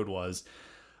Laurie Strode was,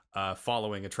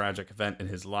 following a tragic event in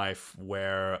his life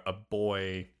where a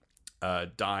boy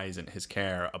dies in his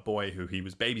care, a boy who he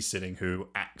was babysitting who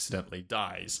accidentally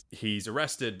dies. He's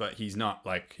arrested, but he's not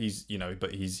he's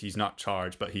not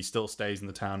charged, but he still stays in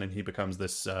the town, and he becomes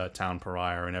this town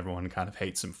pariah, and everyone kind of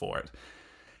hates him for it.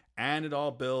 And it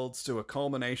all builds to a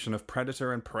culmination of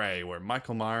Predator and Prey, where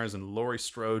Michael Myers and Laurie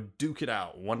Strode duke it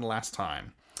out one last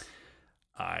time.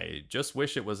 I just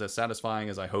wish it was as satisfying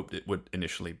as I hoped it would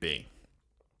initially be.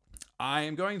 I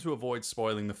am going to avoid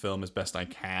spoiling the film as best I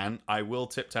can. I will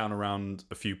tiptoe around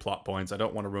a few plot points. I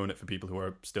don't want to ruin it for people who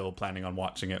are still planning on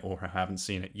watching it or haven't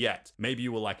seen it yet. Maybe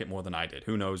you will like it more than I did.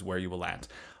 Who knows where you will land.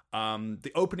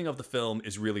 The opening of the film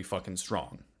is really fucking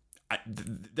strong.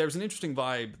 There's an interesting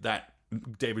vibe that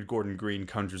David Gordon Green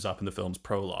conjures up in the film's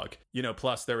prologue. You know,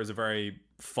 plus there is a very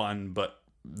fun but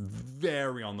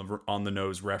very on the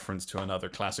nose reference to another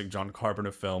classic John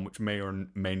Carpenter film, which may or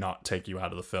may not take you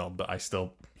out of the film, but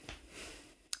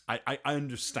I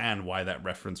understand why that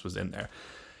reference was in there.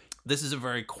 This is a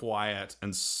very quiet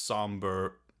and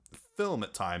somber film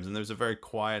at times, and there's a very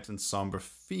quiet and somber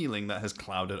feeling that has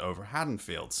clouded over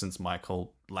Haddonfield since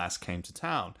Michael last came to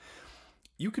town.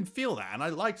 You can feel that, and I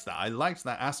liked that. I liked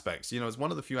that aspect. You know, it's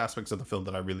one of the few aspects of the film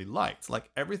that I really liked. Like,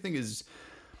 everything is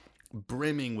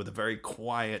brimming with a very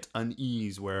quiet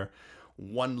unease where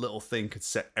one little thing could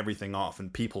set everything off,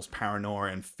 and people's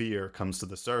paranoia and fear comes to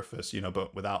the surface, you know,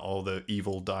 but without all the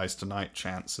evil dies tonight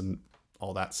chants and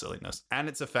all that silliness. And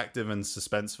it's effective and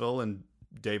suspenseful, and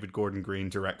David Gordon Green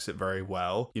directs it very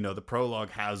well. You know, the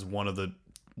prologue has one of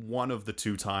the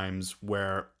two times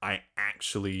where I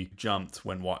actually jumped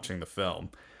when watching the film.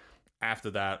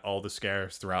 After that, all the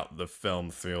scares throughout the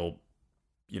film feel,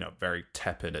 you know, very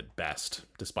tepid at best,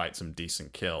 despite some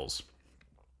decent kills.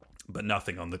 But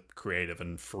nothing on the creative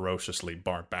and ferociously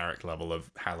barbaric level of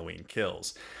Halloween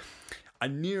Kills. A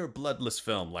near bloodless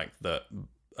film like the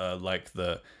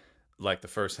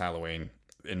first Halloween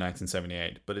in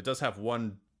 1978, but it does have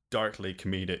one darkly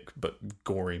comedic but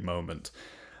gory moment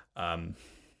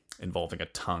involving a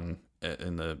tongue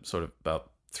in the sort of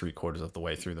about 3/4 of the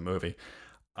way through the movie.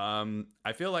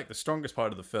 I feel like the strongest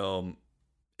part of the film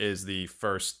is the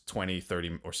first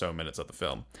 20-30 or so minutes of the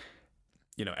film.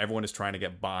 You know, everyone is trying to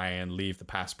get by and leave the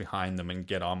past behind them and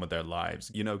get on with their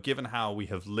lives. You know, given how we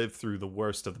have lived through the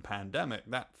worst of the pandemic,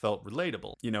 that felt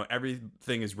relatable. You know,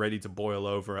 everything is ready to boil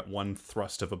over at one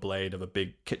thrust of a blade of a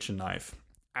big kitchen knife.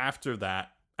 After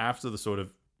that, after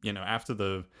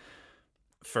the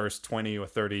first 20 or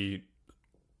 30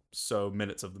 so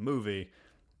minutes of the movie,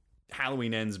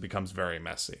 Halloween Ends becomes very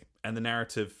messy, and the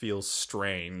narrative feels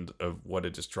strained of what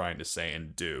it is trying to say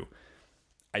and do.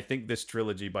 I think this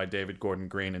trilogy by David Gordon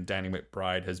Green and Danny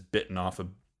McBride has bitten off a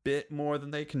bit more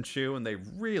than they can chew, and they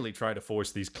really try to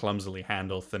force these clumsily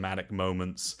handled thematic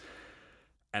moments,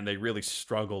 and they really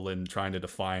struggle in trying to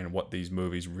define what these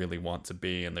movies really want to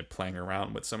be, and they're playing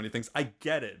around with so many things. I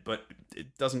get it, but it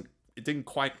didn't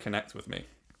quite connect with me.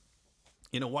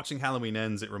 You know, watching Halloween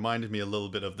Ends, it reminded me a little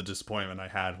bit of the disappointment I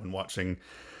had when watching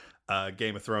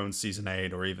Game of Thrones Season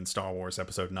 8 or even Star Wars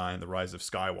Episode 9, The Rise of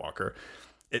Skywalker.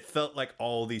 It felt like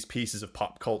all these pieces of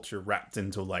pop culture wrapped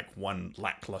into like one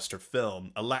lackluster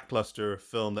film. A lackluster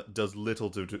film that does little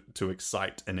to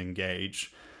excite and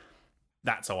engage.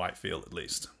 That's how I feel, at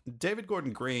least. David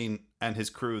Gordon Green and his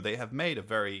crew, they have made a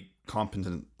very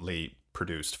competently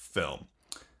produced film.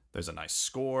 There's a nice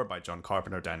score by John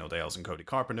Carpenter, Daniel Dales, and Cody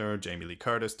Carpenter. Jamie Lee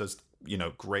Curtis does, you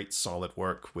know, great solid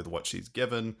work with what she's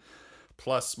given.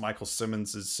 Plus, Michael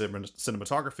Simmons'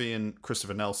 cinematography and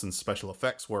Christopher Nelson's special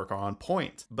effects work are on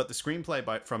point. But the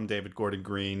screenplay from David Gordon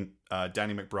Green,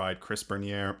 Danny McBride, Chris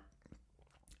Bernier,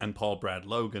 and Paul Brad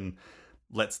Logan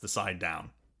lets the side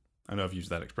down. I know I've used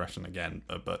that expression again,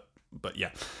 but yeah.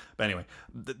 But anyway,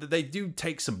 they do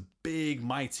take some big,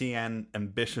 mighty, and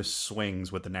ambitious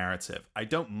swings with the narrative. I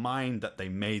don't mind that they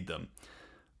made them.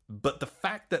 But the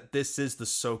fact that this is the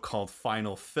so-called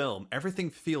final film, everything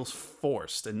feels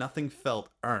forced and nothing felt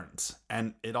earned.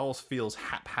 And it all feels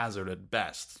haphazard at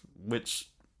best, which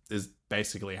is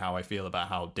basically how I feel about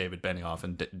how David Benioff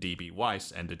and D.B.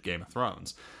 Weiss ended Game of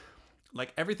Thrones.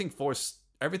 Like, everything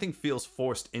feels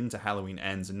forced into Halloween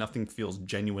Ends and nothing feels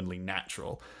genuinely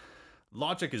natural.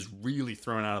 Logic is really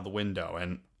thrown out of the window,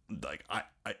 and like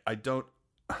I don't...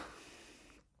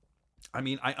 I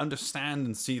mean, I understand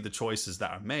and see the choices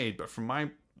that are made, but from my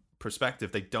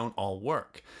perspective, they don't all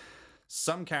work.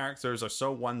 Some characters are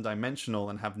so one-dimensional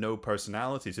and have no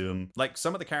personality to them. Like,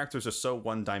 some of the characters are so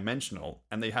one-dimensional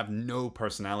and they have no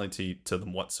personality to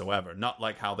them whatsoever, not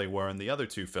like how they were in the other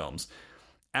two films.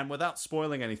 And without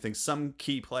spoiling anything, some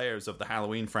key players of the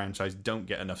Halloween franchise don't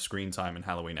get enough screen time in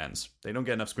Halloween Ends. They don't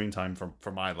get enough screen time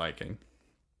for my liking.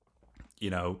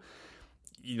 You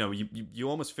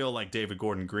almost feel like David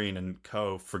Gordon Green and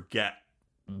co. forget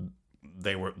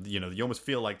they were, you almost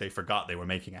feel like they forgot they were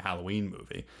making a Halloween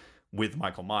movie with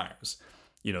Michael Myers.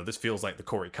 This feels like the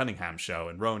Corey Cunningham show,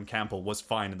 and Rowan Campbell was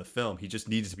fine in the film. He just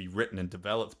needed to be written and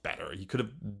developed better. He could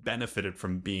have benefited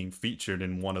from being featured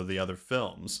in one of the other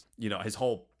films. His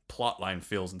whole plotline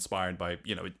feels inspired by,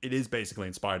 it is basically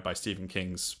inspired by Stephen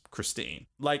King's Christine.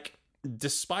 Like,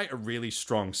 despite a really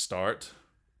strong start,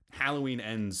 Halloween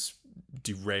Ends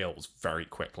derails very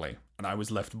quickly, and I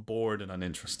was left bored and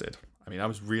uninterested. I mean, I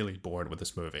was really bored with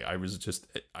this movie. I was just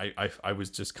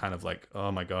kind of like,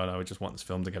 oh my god, I would just want this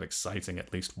film to get exciting.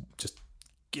 At least just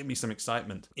give me some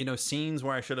excitement. Scenes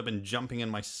where I should have been jumping in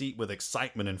my seat with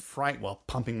excitement and fright while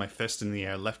pumping my fist in the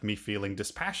air left me feeling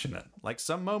dispassionate. Like,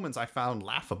 some moments I found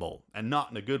laughable, and not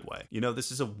in a good way.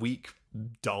 This is a weak,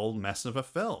 dull mess of a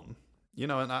film.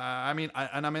 And I mean,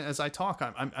 as I talk,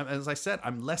 as I said,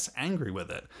 I'm less angry with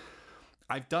it.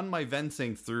 I've done my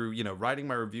venting through, writing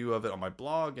my review of it on my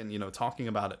blog and, talking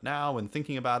about it now and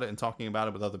thinking about it and talking about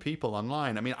it with other people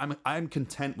online. I mean, I'm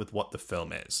content with what the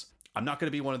film is. I'm not going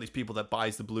to be one of these people that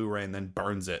buys the Blu-ray and then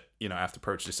burns it, after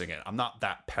purchasing it. I'm not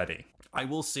that petty. I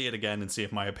will see it again and see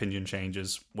if my opinion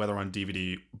changes, whether on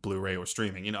DVD, Blu-ray, or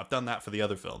streaming. I've done that for the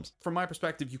other films. From my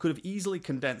perspective, you could have easily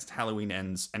condensed Halloween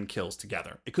Ends and Kills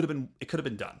together. It could have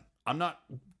been done. I'm not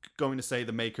going to say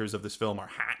the makers of this film are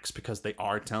hacks, because they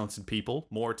are talented people,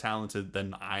 more talented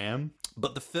than I am.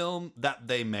 But the film that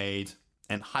they made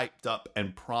and hyped up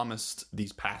and promised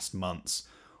these past months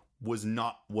was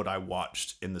not what I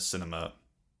watched in the cinema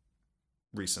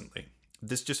recently.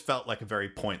 This just felt like a very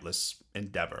pointless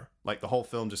endeavor. Like, the whole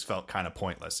film just felt kind of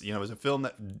pointless. It was a film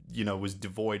that, was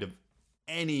devoid of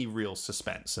any real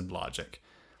suspense and logic.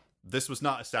 This was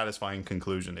not a satisfying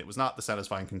conclusion. It was not the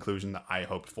satisfying conclusion that I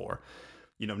hoped for.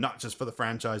 Not just for the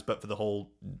franchise, but for the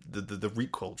whole the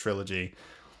Requel trilogy.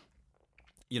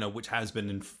 Which has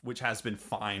been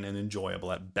fine and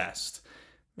enjoyable at best.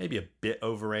 Maybe a bit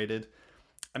overrated.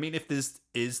 I mean, if this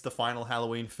is the final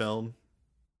Halloween film,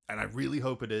 and I really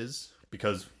hope it is,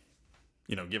 because,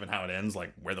 given how it ends,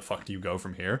 like, where the fuck do you go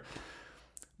from here?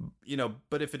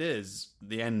 But if it is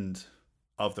the end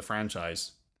of the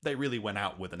franchise, they really went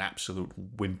out with an absolute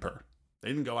whimper. They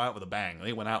didn't go out with a bang.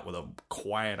 They went out with a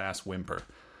quiet-ass whimper.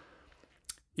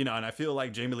 And I feel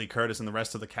like Jamie Lee Curtis and the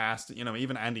rest of the cast,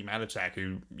 even Andy Matichak,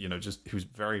 who's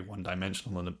very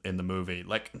one-dimensional in the movie,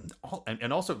 like,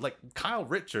 and also, like, Kyle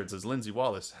Richards as Lindsay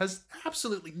Wallace has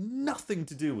absolutely nothing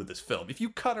to do with this film. If you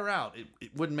cut her out,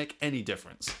 it wouldn't make any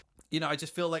difference. I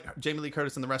just feel like Jamie Lee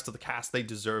Curtis and the rest of the cast, they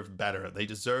deserved better. They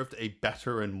deserved a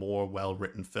better and more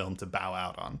well-written film to bow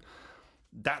out on.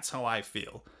 That's how I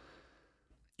feel.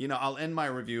 I'll end my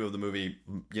review of the movie,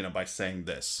 by saying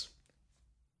this.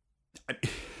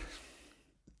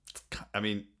 I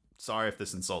mean, sorry if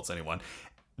this insults anyone.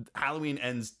 Halloween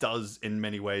Ends does, in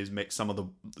many ways, make some of the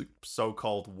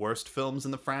so-called worst films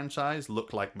in the franchise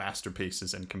look like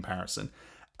masterpieces in comparison.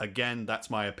 Again, that's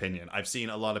my opinion. I've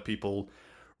seen a lot of people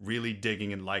really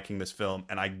digging and liking this film,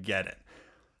 and I get it.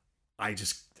 I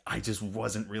just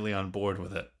wasn't really on board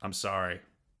with it. I'm sorry.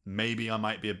 Maybe I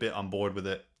might be a bit on board with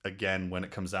it again when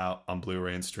it comes out on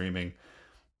Blu-ray and streaming,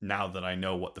 now that I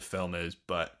know what the film is.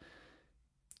 But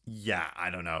yeah,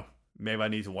 I don't know. Maybe I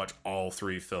need to watch all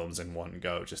three films in one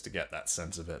go just to get that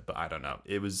sense of it. But I don't know.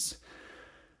 It was...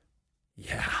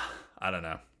 yeah, I don't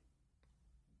know.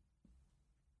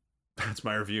 That's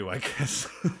my review, I guess.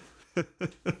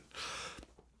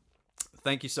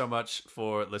 Thank you so much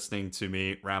for listening to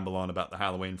me ramble on about the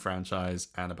Halloween franchise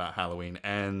and about Halloween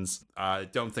Ends. I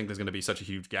don't think there's going to be such a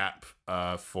huge gap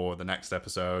for the next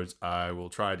episode. I will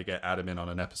try to get Adam in on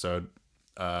an episode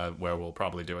where we'll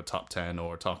probably do a top 10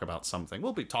 or talk about something.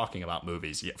 We'll be talking about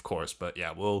movies, yeah, of course, but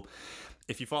yeah,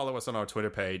 if you follow us on our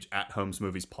Twitter page at Holmes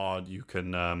Movies Pod, you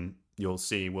can you'll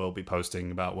see we'll be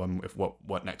posting about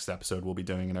what next episode we'll be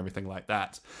doing and everything like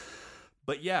that.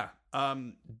 But yeah,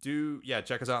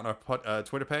 check us out on our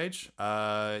Twitter page.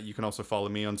 You can also follow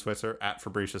me on Twitter at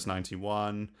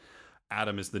Fabricius91.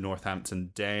 Adam is the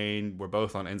Northampton Dane. We're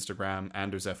both on Instagram,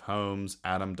 Anders F. Holmes,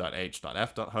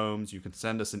 adam.h.f.holmes. You can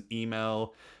send us an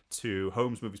email to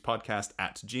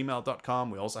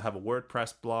holmesmoviespodcast@gmail.com. We also have a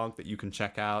WordPress blog that you can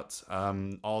check out.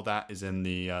 All that is in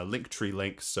the Linktree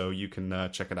link, so you can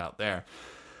check it out there.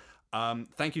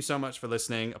 Thank you so much for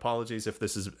listening. Apologies if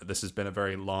this has been a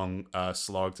very long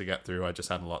slog to get through. I just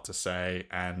had a lot to say,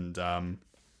 and I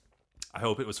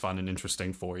hope it was fun and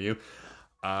interesting for you.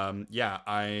 I'm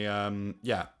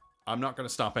not going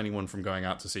to stop anyone from going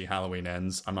out to see Halloween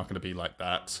Ends. I'm not going to be like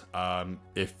that.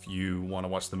 If you want to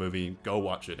watch the movie, go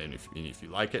watch it, and if you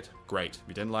like it, great. If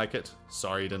you didn't like it,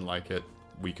 sorry you didn't like it.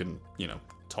 We can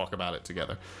talk about it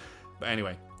together. But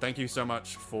anyway, thank you so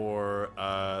much for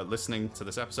listening to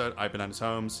this episode. I've been Anders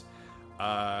Holmes.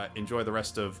 Enjoy the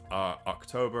rest of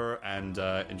October, and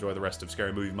enjoy the rest of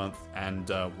Scary Movie Month,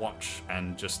 and watch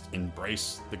and just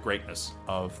embrace the greatness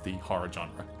of the horror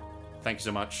genre. Thank you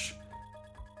so much.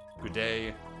 Good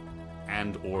day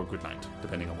and or good night,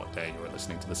 depending on what day you're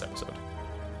listening to this episode.